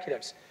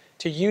executives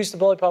to use the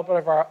bully pulpit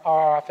of our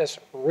office,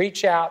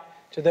 reach out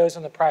to those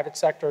in the private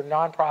sector,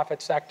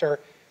 nonprofit sector,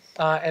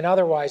 and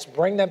otherwise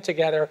bring them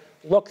together,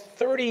 look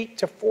 30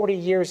 to 40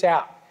 years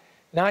out,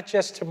 not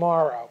just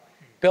tomorrow,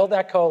 build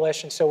that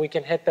coalition so we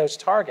can hit those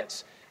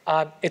targets.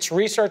 It's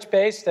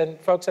research-based, and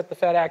folks at the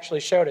Fed actually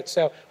showed it.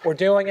 So we're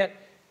doing it.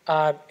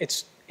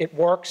 It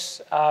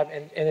works,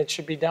 and it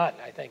should be done,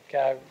 I think,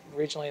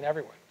 regionally and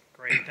everywhere.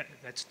 Great.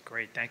 That's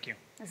great. Thank you.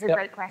 That's a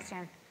great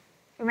question.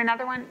 We have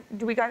another one.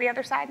 Do we go to the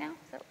other side now?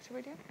 So, should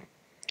we do?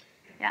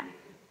 Yeah.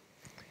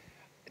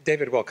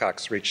 David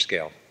Wilcox, Reach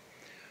Scale.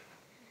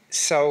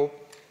 So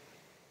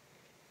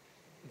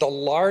the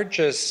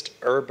largest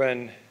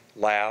urban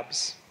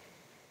labs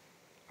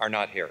are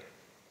not here.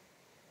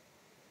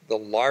 The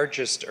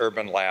largest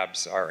urban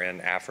labs are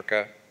in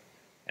Africa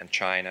and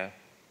China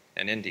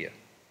and India.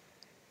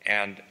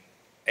 And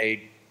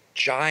a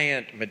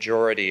giant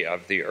majority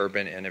of the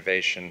urban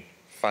innovation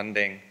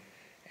funding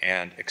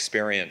and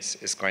experience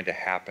is going to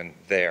happen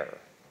there,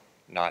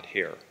 not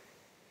here.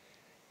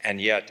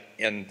 And yet,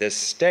 in this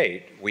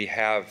state, we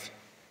have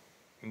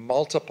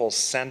multiple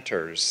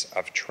centers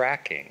of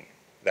tracking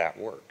that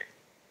work,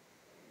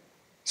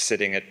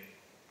 sitting at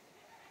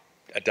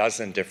a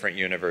dozen different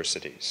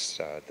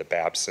universities, the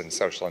Babson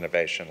Social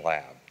Innovation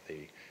Lab,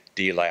 the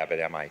D Lab at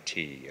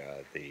MIT,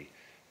 the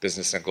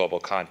Business and Global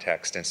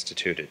Context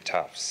Institute at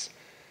Tufts.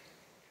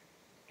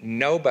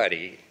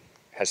 Nobody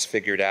has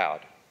figured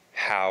out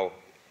how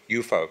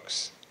you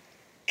folks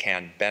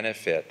can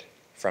benefit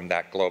from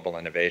that Global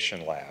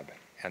Innovation Lab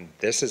And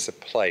this is a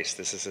place,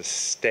 this is a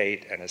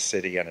state and a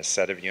city and a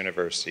set of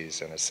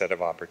universities and a set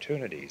of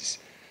opportunities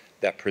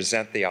that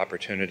present the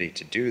opportunity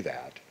to do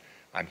that.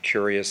 I'm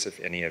curious if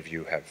any of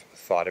you have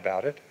thought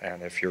about it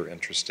and if you're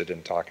interested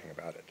in talking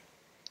about it.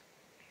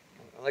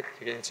 I'd like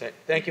to get insight.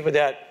 Thank you for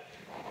that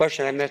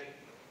question. I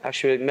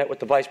met with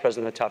the Vice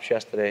President of Tufts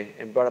yesterday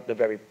and brought up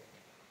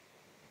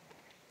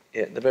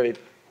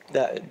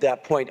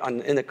that point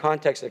in the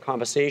context of the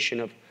conversation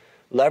of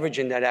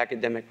leveraging that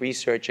academic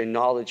research and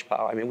knowledge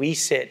power. I mean, we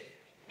sit,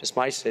 just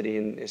my city,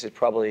 and this is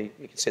probably,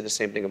 you can say the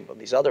same thing about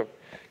these other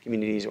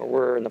communities, or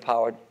we're in the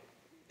powered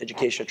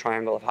educational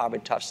triangle of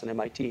Harvard, Tufts, and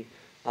MIT.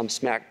 I'm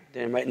smack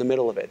right in the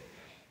middle of it.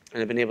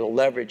 And I've been able to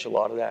leverage a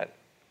lot of that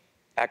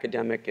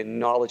academic and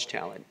knowledge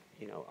talent.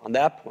 You know, on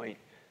that point,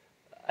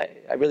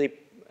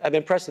 I've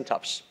been pressing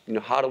Tufts. You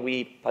know, how do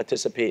we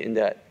participate in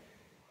that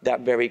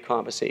very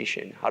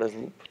conversation? How does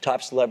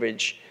Tufts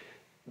leverage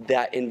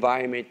that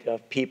environment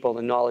of people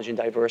and knowledge and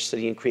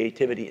diversity and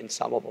creativity in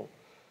Somerville?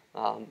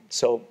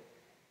 So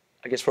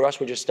I guess for us,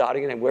 we're just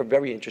starting it, and we're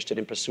very interested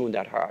in pursuing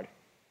that hard.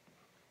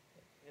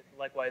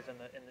 Likewise,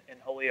 in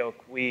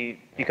Holyoke,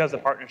 because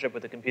of partnership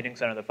with the Computing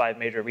Center, the 5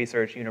 major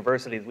research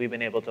universities, we've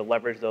been able to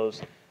leverage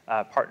those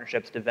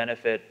partnerships to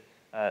benefit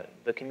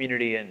the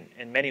community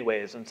in many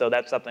ways. And so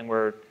that's something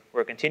we're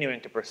continuing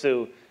to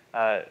pursue.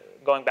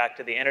 Going back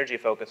to the energy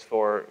focus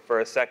for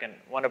a second,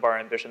 one of our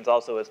ambitions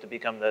also is to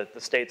become the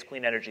state's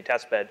clean energy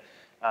test bed.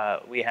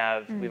 We've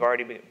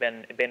already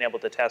been able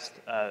to test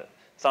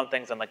some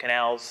things on the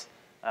canals,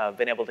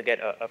 been able to get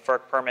a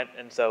FERC permit,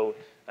 and so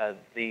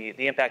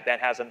the impact that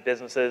has on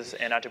businesses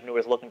and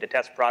entrepreneurs looking to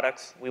test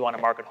products, we want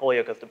to market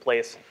Holyoke as the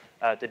place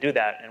to do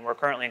that. And we're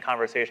currently in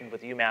conversations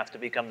with UMass to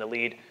become the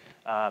lead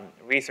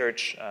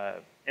research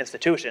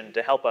institution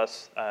to help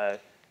us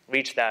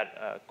reach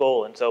that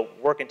goal. And so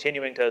we're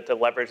continuing to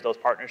leverage those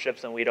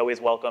partnerships, and we'd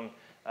always welcome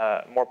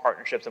more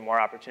partnerships and more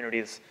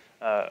opportunities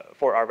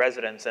for our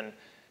residents. And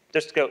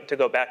just to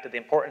go back to the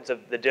importance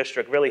of the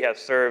district really has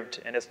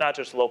served, and it's not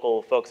just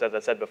local folks, as I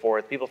said before,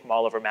 it's people from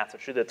all over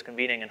Massachusetts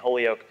convening in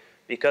Holyoke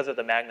because of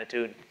the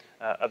magnitude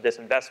of this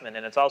investment.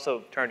 And it's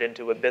also turned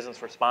into a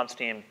business response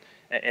team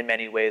in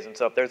many ways. And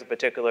so if there's a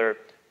particular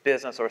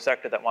business or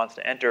sector that wants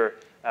to enter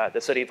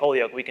the city of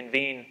Holyoke, we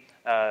convene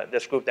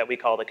this group that we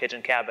call the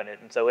Kitchen Cabinet.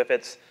 And so if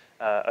it's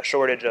a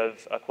shortage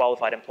of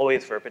qualified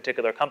employees for a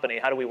particular company,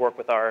 how do we work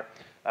with our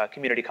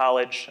community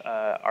college,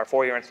 our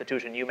four-year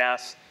institution,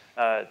 UMass,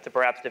 to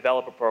perhaps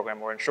develop a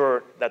program or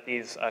ensure that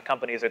these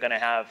companies are going to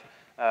have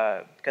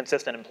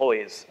consistent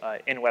employees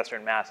in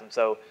Western Mass. And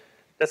so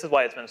this is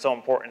why it's been so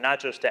important, not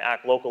just to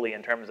act locally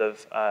in terms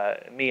of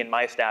me and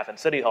my staff in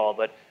City Hall,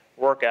 but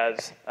work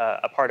as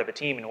a part of a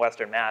team in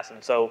Western Mass.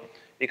 And so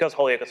because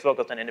Holyoke is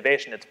focused on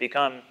innovation, it's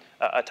become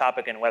a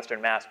topic in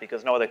Western Mass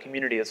because no other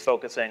community is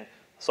focusing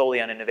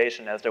solely on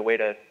innovation as their way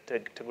to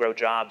grow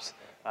jobs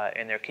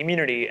in their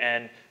community.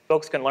 And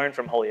folks can learn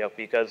from Holyoke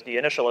because the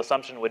initial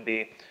assumption would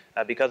be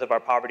because of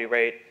our poverty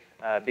rate,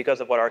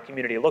 because of what our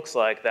community looks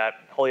like, that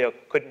Holyoke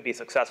couldn't be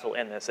successful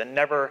in this. And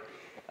never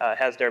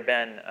has there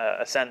been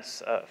a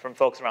sense from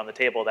folks around the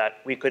table that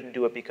we couldn't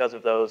do it because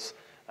of those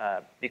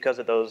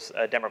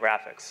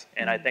demographics.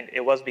 And I think it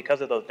was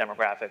because of those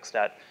demographics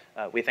that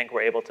we think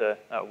we're able to,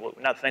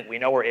 we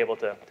know we're able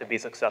to be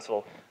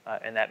successful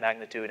in that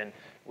magnitude. And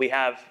we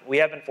have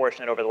been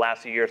fortunate over the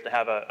last few years to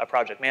have a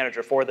project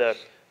manager for the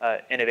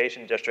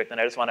Innovation District. And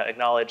I just want to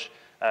acknowledge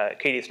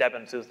Katie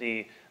Stebbins, who's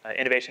the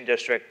Innovation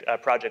District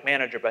project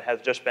manager, but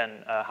has just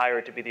been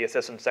hired to be the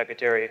Assistant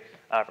Secretary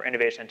for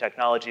Innovation and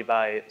Technology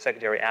by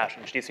Secretary Ash,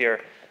 and she's here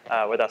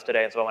with us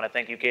today. And so I want to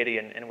thank you, Katie,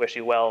 and wish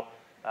you well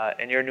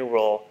in your new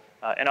role.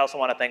 And I also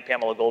want to thank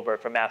Pamela Goldberg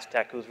from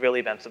MassTech, who's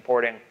really been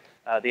supporting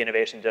the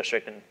Innovation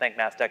District, and thank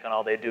MassTech on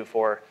all they do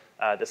for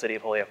the city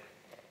of Holyoke.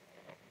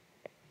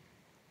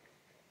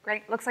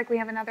 Great. Looks like we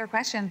have another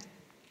question.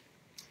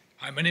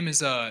 Hi, my name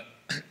is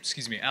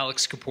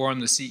Alex Kapoor. I'm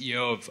the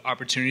CEO of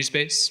Opportunity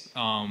Space.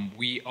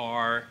 We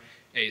are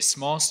a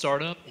small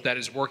startup that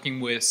is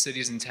working with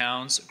cities and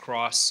towns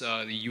across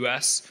the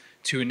U.S.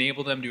 to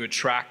enable them to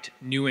attract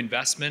new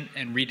investment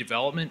and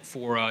redevelopment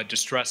for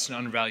distressed and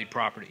undervalued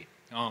property.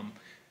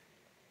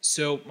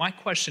 So my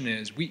question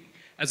is,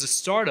 as a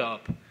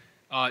startup,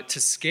 to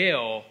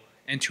scale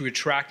and to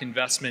attract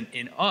investment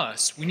in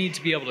us, we need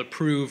to be able to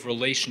prove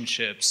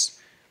relationships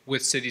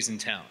with cities and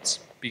towns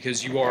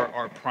because you are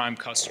our prime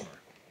customer.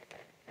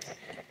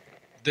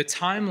 The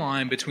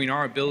timeline between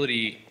our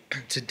ability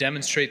to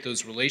demonstrate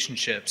those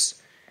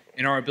relationships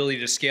and our ability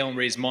to scale and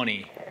raise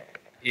money,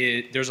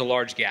 there's a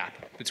large gap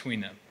between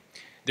them.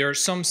 There are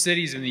some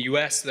cities in the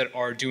US that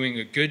are doing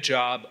a good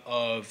job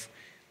of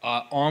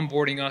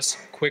onboarding us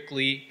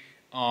quickly,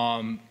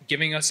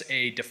 giving us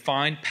a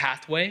defined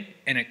pathway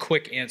and a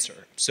quick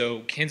answer. So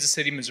Kansas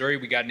City, Missouri,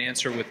 we got an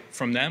answer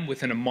from them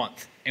within a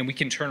month, and we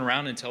can turn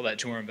around and tell that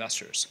to our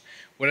investors.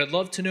 What I'd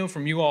love to know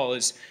from you all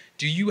is,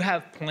 do you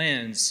have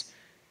plans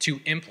to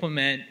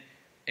implement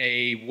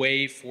a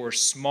way for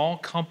small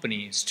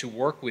companies to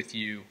work with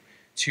you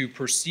to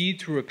proceed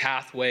through a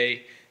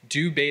pathway,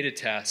 do beta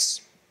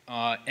tests,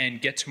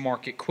 and get to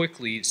market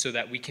quickly so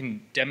that we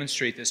can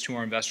demonstrate this to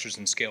our investors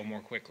and scale more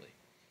quickly?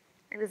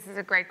 This is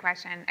a great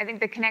question. I think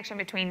the connection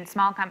between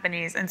small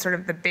companies and sort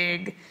of the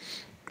big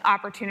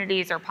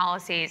opportunities or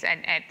policies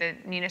at the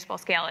municipal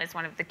scale is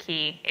one of the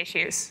key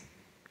issues.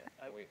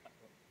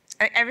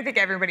 I think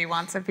everybody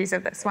wants a piece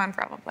of this one,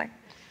 probably.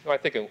 No, I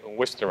think in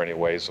Worcester,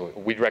 anyways,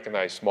 we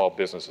recognize small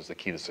business as the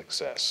key to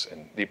success,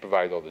 and they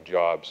provide all the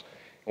jobs.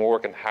 And we're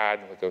working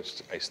hard, like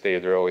I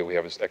stated earlier, we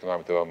have this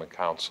Economic Development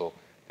Council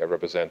that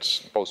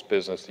represents both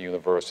business, the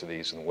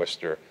universities in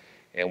Worcester,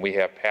 and we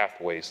have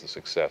pathways to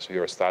success. If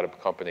you're a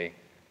startup company,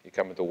 you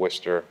come into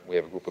Worcester, we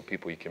have a group of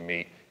people you can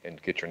meet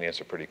and get your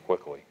answer pretty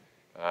quickly.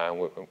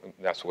 And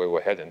that's where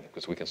we're heading,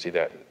 because we can see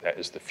that that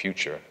is the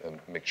future,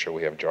 and make sure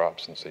we have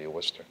jobs in the city of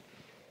Worcester.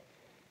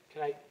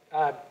 Can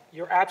I,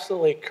 you're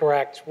absolutely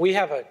correct. We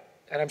have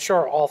and I'm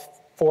sure all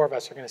four of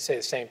us are going to say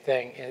the same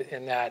thing,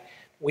 in that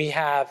we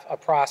have a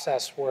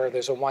process where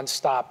there's a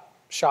one-stop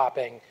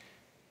shopping.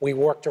 We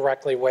work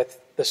directly with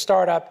the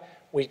startup.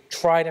 We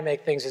try to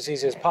make things as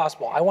easy as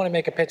possible. I want to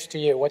make a pitch to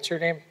you. What's your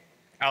name?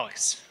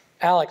 Alex.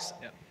 Alex,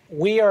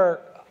 Yeah.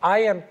 I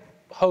am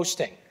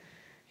hosting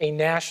a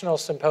national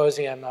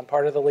symposium. I'm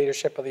part of the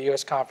leadership of the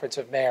U.S. Conference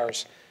of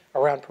Mayors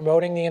around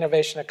promoting the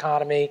innovation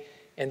economy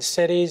in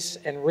cities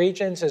and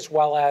regions, as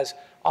well as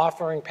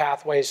offering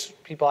pathways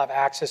people have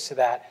access to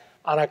that,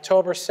 on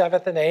October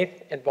 7th and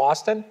 8th in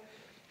Boston.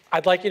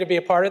 I'd like you to be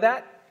a part of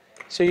that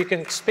so you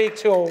can speak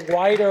to a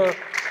wider.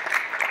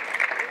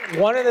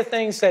 One of the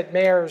things that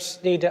mayors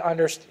need to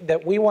understand,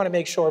 that we want to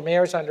make sure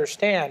mayors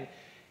understand,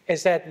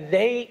 is that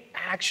they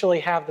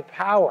actually have the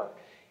power.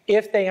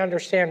 If they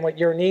understand what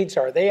your needs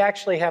are, they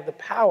actually have the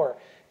power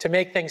to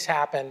make things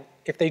happen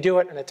if they do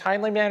it in a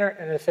timely manner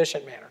and an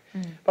efficient manner.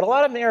 But a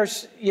lot of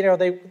mayors, you know,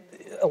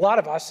 a lot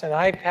of us, and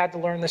I've had to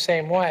learn the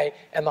same way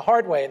and the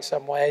hard way in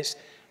some ways,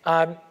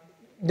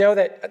 know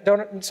that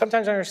don't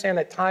sometimes understand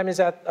that time is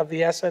of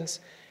the essence,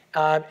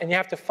 and you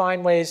have to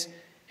find ways,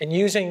 and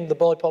using the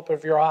bully pulpit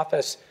of your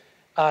office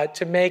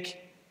to make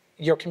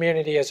your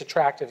community as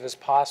attractive as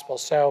possible.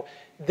 So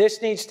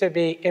this needs to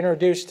be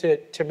introduced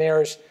to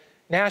mayors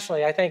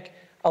nationally. I think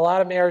a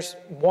lot of mayors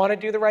want to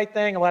do the right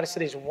thing. A lot of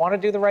cities want to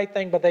do the right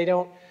thing, but they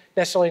don't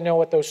necessarily know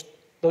what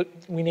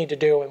we need to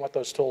do and what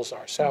those tools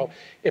are. So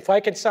if I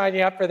could sign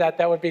you up for that,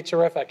 that would be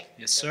terrific.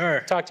 Yes,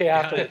 sir. Talk to you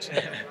afterwards.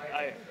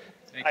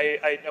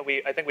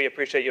 I think we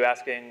appreciate you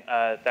asking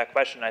that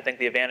question. I think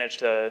the advantage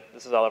to,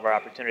 this is all of our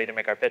opportunity to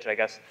make our pitch, I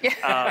guess, is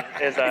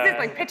This is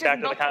like pitches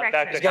in both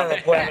directions. He's got an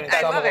appointment in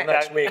I love Somerville it.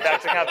 next week.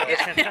 back to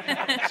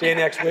competition. See you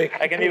next week.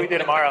 I can meet with you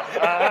tomorrow.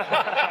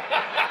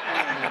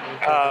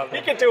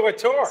 You can do a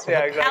tour.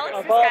 Yeah, exactly. Alex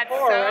has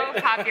got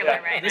so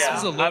popular right This now.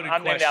 was a loaded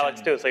I'm named question.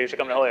 Alex too, so you should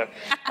come to Holyoke.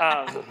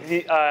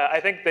 I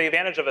think the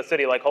advantage of a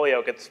city like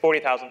Holyoke, it's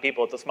 40,000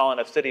 people. It's a small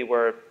enough city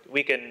where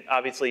we can,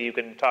 obviously, you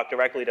can talk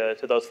directly to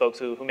those folks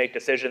who make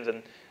decisions,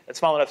 and it's a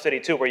small enough city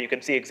too where you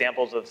can see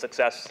examples of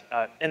success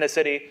in the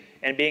city,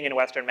 and being in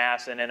Western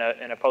Mass and in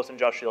a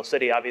post-industrial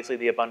city, obviously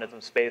the abundance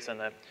of space and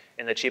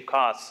the cheap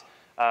costs.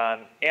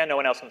 And no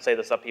one else can say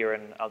this up here,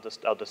 and I'll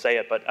just say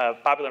it, but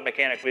Popular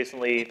Mechanic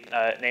recently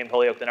named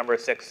Holyoke the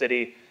 #6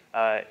 city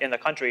in the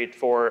country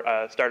for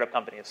startup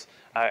companies,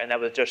 and that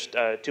was just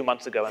 2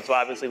 months ago. And so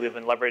obviously we've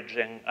been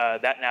leveraging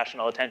that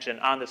national attention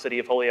on the city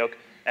of Holyoke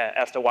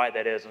as to why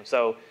that is. And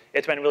so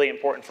it's been really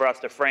important for us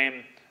to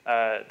frame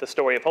the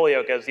story of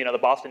Holyoke as, you know, the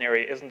Boston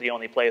area isn't the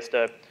only place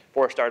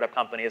for startup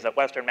companies. That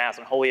Western Mass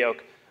and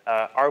Holyoke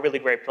are really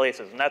great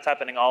places, and that's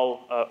happening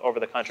all over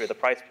the country. The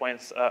price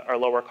points are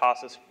lower,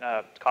 costs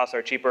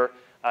are cheaper,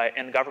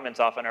 and governments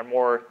often are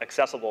more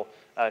accessible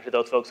to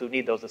those folks who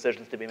need those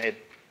decisions to be made.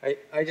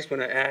 I just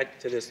want to add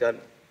to this.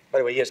 By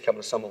the way, he is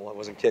coming to Somerville. I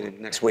wasn't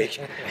kidding. Next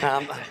week.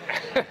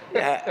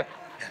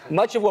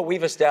 Much of what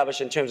we've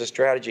established in terms of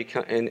strategy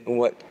and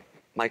what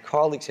my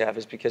colleagues have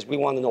is because we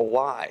want to know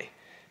why.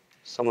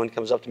 Someone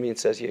comes up to me and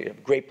says, you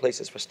have great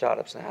places for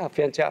startups.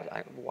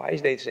 Fantastic. Why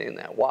is they saying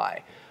that?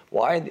 Why?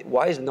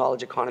 Why is the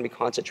knowledge economy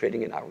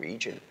concentrating in our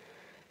region?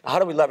 How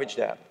do we leverage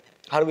that?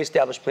 How do we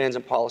establish plans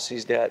and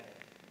policies that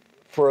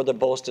further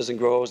bolsters and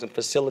grows and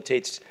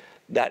facilitates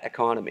that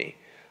economy?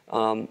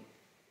 And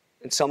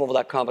some of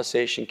that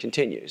conversation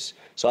continues.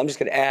 So I'm just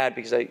going to add,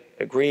 because I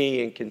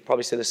agree and can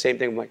probably say the same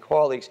thing with my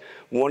colleagues,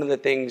 one of the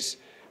things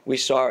we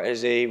saw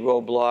as a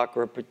roadblock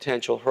or a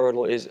potential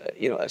hurdle is,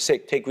 say,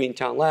 take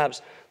Greentown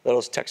Labs,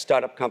 those tech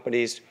startup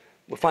companies,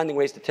 we're finding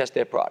ways to test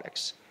their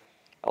products.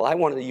 Well, I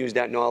wanted to use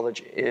that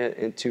knowledge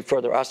to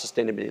further our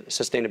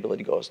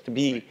sustainability goals, to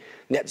be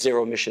net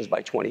zero emissions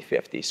by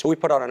 2050. So we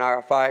put out an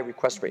RFI,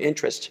 request for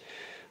interest,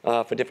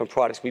 for different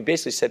products. We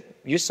basically said,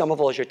 use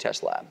Somerville as your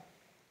test lab,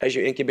 as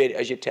your incubator,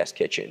 as your test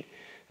kitchen.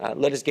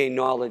 Let us gain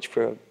knowledge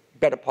for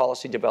better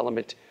policy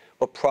development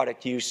or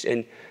product use,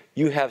 and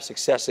you have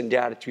success and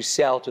data to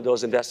sell to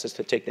those investors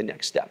to take the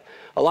next step.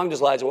 Along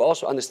those lines, we're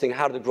also understanding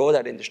how to grow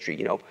that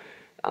industry.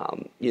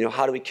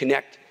 How do we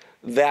connect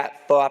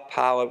that thought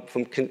power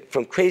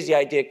from crazy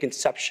idea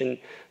conception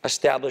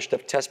established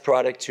of test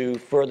product to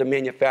further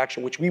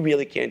manufacturing, which we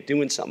really can't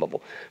do in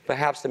Somerville.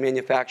 Perhaps the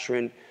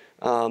manufacturing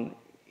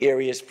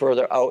areas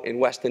further out in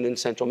Western and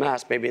Central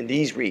Mass, maybe in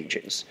these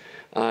regions,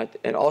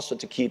 and also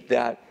to keep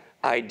that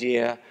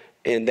idea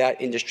and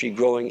that industry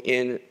growing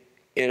in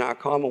our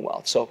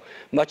Commonwealth. So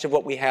much of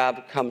what we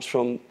have comes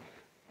from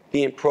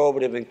being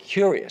probative and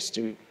curious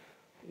to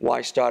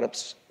why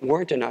startups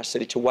weren't in our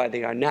city, to why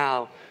they are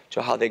now,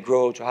 to how they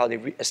grow, to how they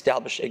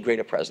establish a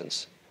greater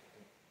presence.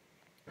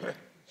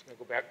 Just going to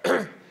go back,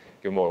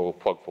 give more a little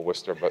plug for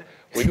Worcester, but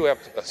we do have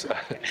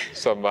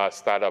some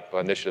startup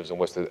initiatives in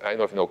Worcester. I don't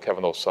know if you know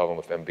Kevin O'Sullivan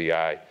with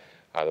MBI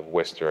out of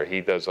Worcester.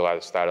 He does a lot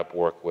of startup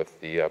work with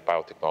the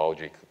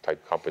biotechnology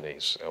type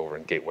companies over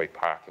in Gateway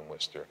Park in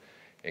Worcester.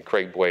 And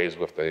Craig Blaze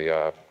with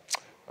the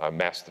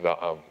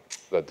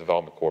the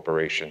Development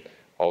Corporation.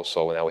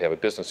 Also, now we have a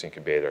business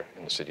incubator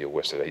in the city of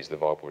Worcester that he's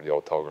developed where the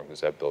old telegram,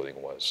 because that building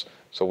was.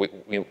 So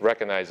we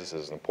recognize this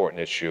as an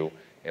important issue,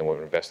 and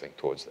we're investing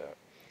towards that.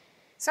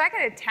 So I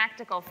got a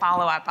tactical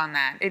follow-up on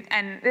that,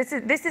 and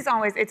this is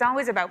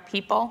always about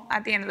people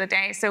at the end of the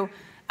day. So,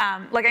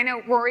 like I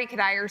know Rory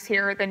Kadyr's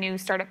here, the new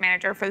startup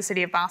manager for the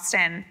city of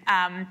Boston.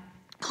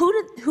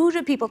 Who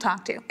do people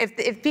talk to?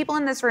 If people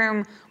in this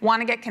room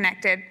want to get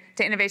connected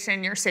to innovation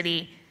in your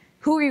city,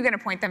 who are you going to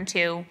point them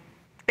to?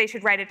 They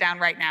should write it down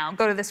right now.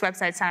 Go to this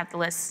website, sign up the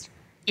list,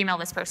 email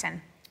this person.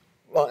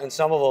 Well, in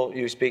Somerville,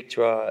 you speak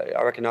to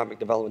our economic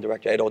development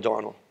director, Ed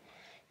O'Donnell,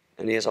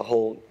 and he has a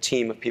whole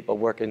team of people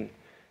working,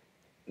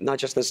 not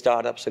just in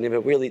startups, and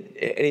really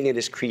anything that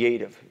is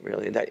creative,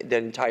 really, that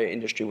entire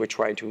industry we're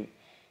trying to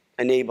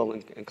enable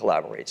and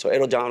collaborate. So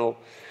Ed O'Donnell,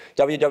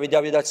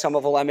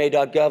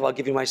 www.somervillema.gov. I'll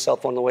give you my cell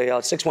phone on the way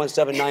out,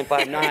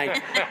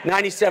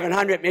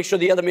 617-959-9700. Make sure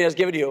the other mayor's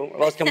give it to you,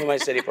 or else come to my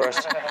city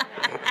first.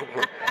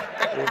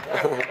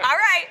 All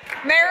right,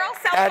 Meryl,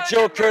 cell phone At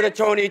Joe number.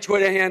 Curtatone,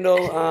 Twitter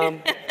handle.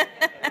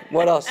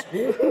 What else?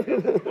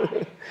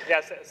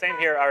 Yeah, same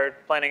here. Our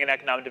Planning and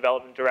Economic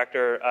Development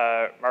Director,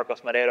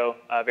 Marcos Madero,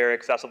 very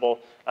accessible.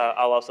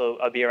 I'll also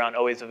be around,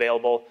 always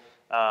available.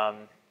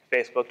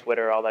 Facebook,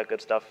 Twitter, all that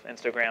good stuff,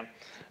 Instagram.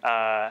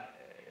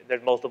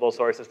 There's multiple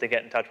sources to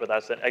get in touch with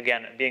us. And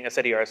again, being a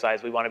city our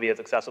size, we want to be as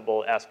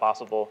accessible as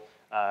possible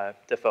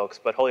to folks.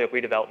 But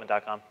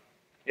holyokeredevelopment.com.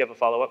 You have a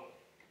follow-up?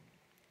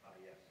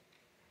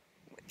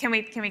 Can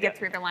we get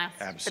through the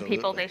last the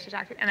people they should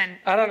talk to, and then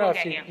I don't know we'll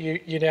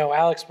if you know,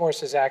 Alex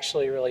Morse is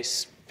actually really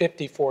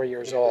 54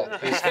 years old.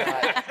 He's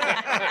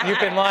not.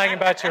 You've been lying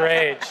about your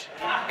age.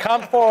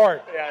 Come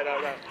forward. Yeah, no.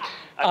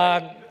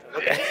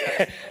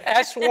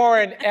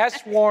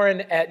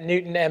 Warren at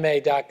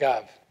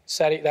newtonma.gov.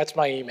 That's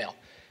my email.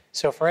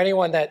 So for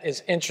anyone that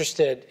is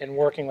interested in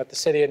working with the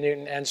city of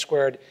Newton,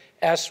 N²,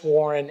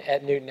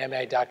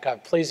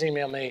 swarren@newtonma.gov. Please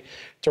email me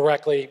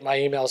directly. My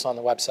email's on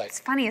the website.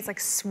 It's funny, it's like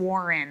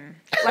sworn.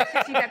 Like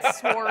if you got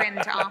sworn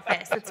to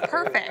office. It's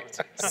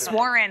perfect.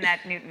 Sworn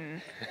at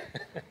Newton.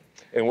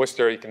 In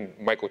Worcester, you can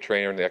Michael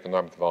Trainer in the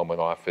Economic Development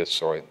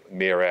Office, or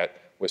Mayor at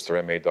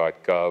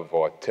worcesterma.gov,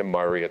 or Tim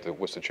Murray at the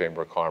Worcester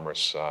Chamber of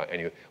Commerce.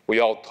 We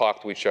all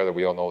talk to each other.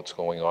 We all know what's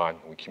going on.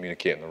 We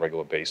communicate on a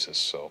regular basis.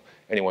 So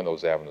any one of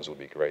those avenues would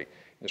be great.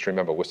 Just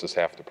remember, Worcester's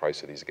half the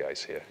price of these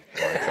guys here.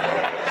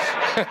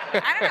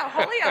 I don't know.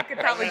 Holyoke could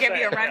probably give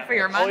you a run for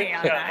your money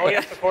on that.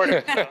 Holyoke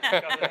supporters.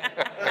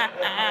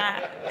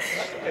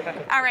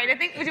 All right. I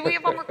think, do we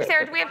have one more?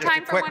 Sarah, do we have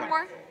time for one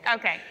more?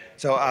 Okay.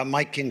 So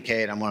Mike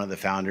Kincaid, I'm one of the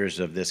founders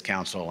of this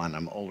council, and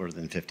I'm older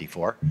than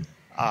 54.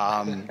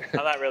 I'm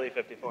not really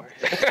 54.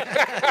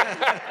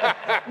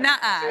 Nuh-uh.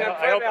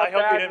 I hope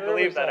you didn't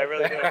believe that. I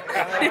really do.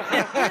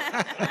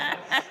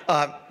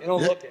 You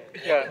don't look it.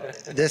 Yeah.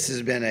 This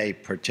has been a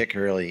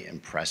particularly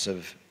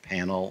impressive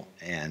panel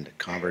and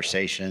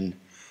conversation.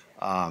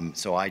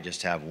 So I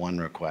just have one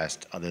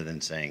request other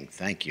than saying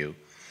thank you.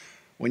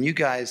 When you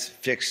guys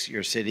fix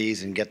your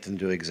cities and get them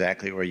to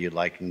exactly where you'd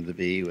like them to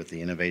be with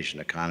the innovation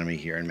economy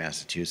here in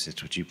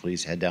Massachusetts, would you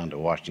please head down to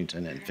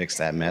Washington and fix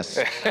that mess?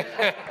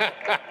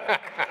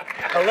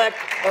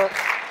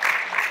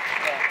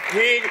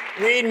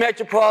 Read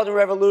Metropolitan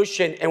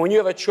Revolution, and when you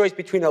have a choice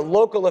between a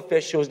local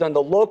official who's done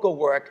the local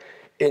work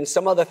and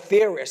some other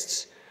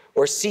theorists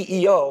or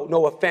CEO,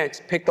 no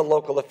offense, pick the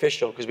local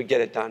official because we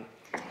get it done.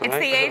 It's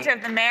the age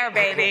of the mayor,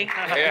 baby.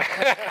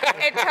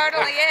 It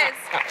totally is.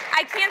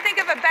 I can't think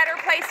of a better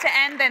place to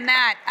end than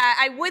that.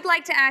 I would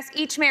like to ask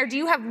each mayor, do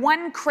you have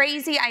one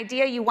crazy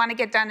idea you want to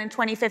get done in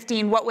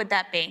 2015? What would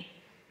that be?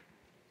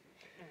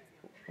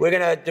 We're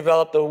going to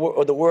develop the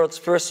world's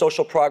first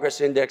social progress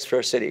index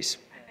for cities.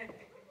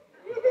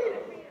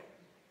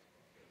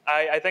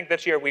 I think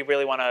this year we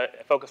really want to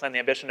focus on the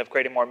ambition of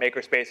creating more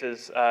maker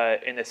spaces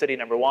in the city,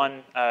 number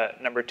one.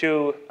 Number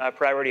two,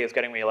 priority is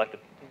getting reelected.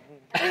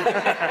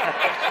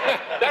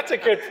 That's a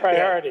good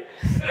priority.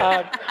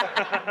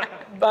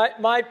 But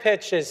my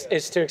pitch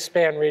is to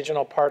expand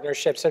regional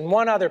partnerships. And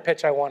one other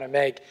pitch I want to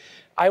make.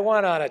 I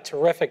went on a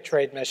terrific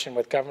trade mission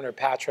with Governor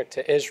Patrick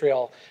to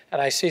Israel,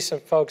 and I see some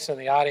folks in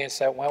the audience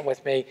that went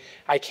with me.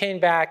 I came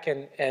back,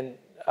 and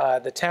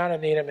the town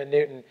of Needham and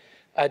Newton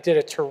did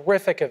a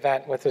terrific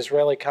event with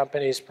Israeli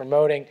companies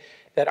promoting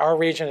that our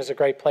region is a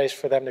great place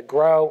for them to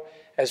grow,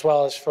 as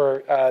well as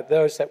for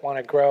those that want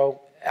to grow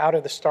out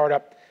of the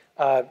startup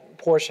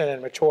portion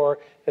and mature,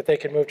 that they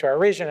can move to our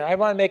region. And I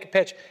want to make a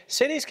pitch.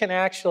 Cities can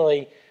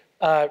actually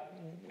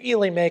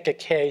really make a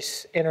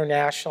case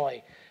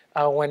internationally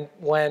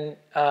when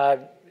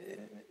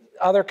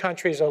other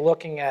countries are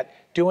looking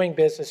at doing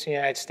business in the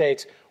United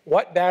States.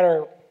 What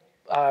better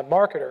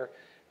marketer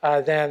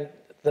than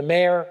the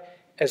mayor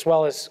as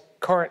well as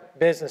current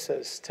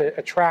businesses to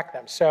attract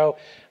them? So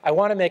I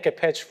want to make a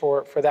pitch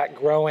for that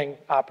growing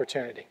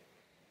opportunity.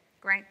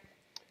 Great.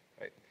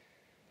 Right.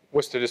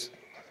 Worcester, just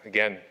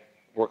again,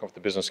 working with the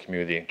business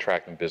community and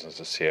attracting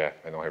businesses here.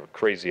 I know I have a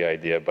crazy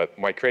idea, but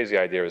my crazy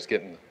idea is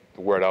getting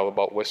the word out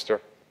about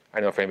Worcester. I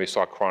don't know if anybody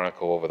saw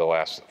Chronicle over the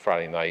last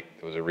Friday night.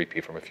 It was a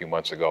repeat from a few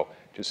months ago.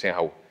 Just seeing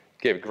how,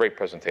 gave a great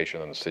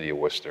presentation on the city of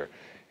Worcester.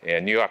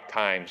 And New York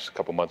Times, a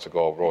couple months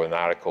ago, wrote an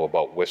article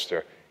about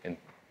Worcester, and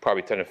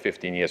probably 10 or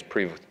 15 years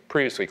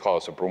previously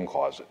called us a broom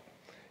closet.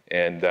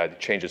 And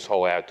changed its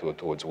whole attitude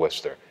towards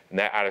Worcester. And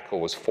that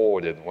article was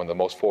forwarded, one of the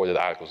most forwarded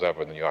articles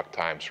ever in the New York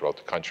Times throughout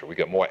the country. We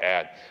got more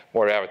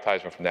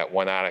advertisement from that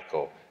one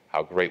article,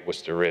 how great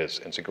Worcester is.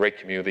 And it's a great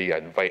community. I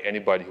invite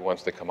anybody who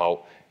wants to come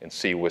out and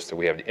see Worcester.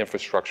 We have the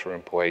infrastructure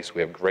in place.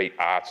 We have great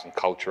arts and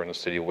culture in the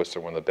city of Worcester,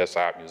 one of the best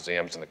art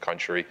museums in the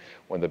country,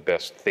 one of the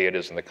best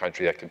theaters in the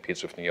country that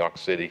competes with New York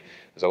City.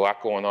 There's a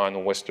lot going on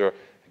in Worcester.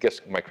 I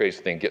guess my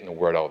crazy thing, getting the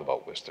word out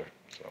about Worcester.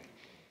 So.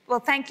 Well,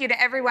 thank you to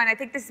everyone. I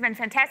think this has been a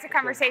fantastic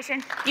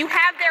conversation. You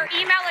have their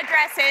email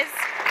addresses.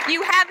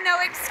 You have no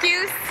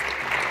excuse.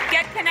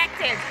 Get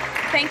connected.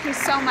 Thank you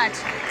so much.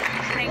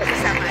 Thank you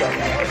so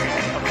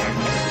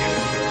much.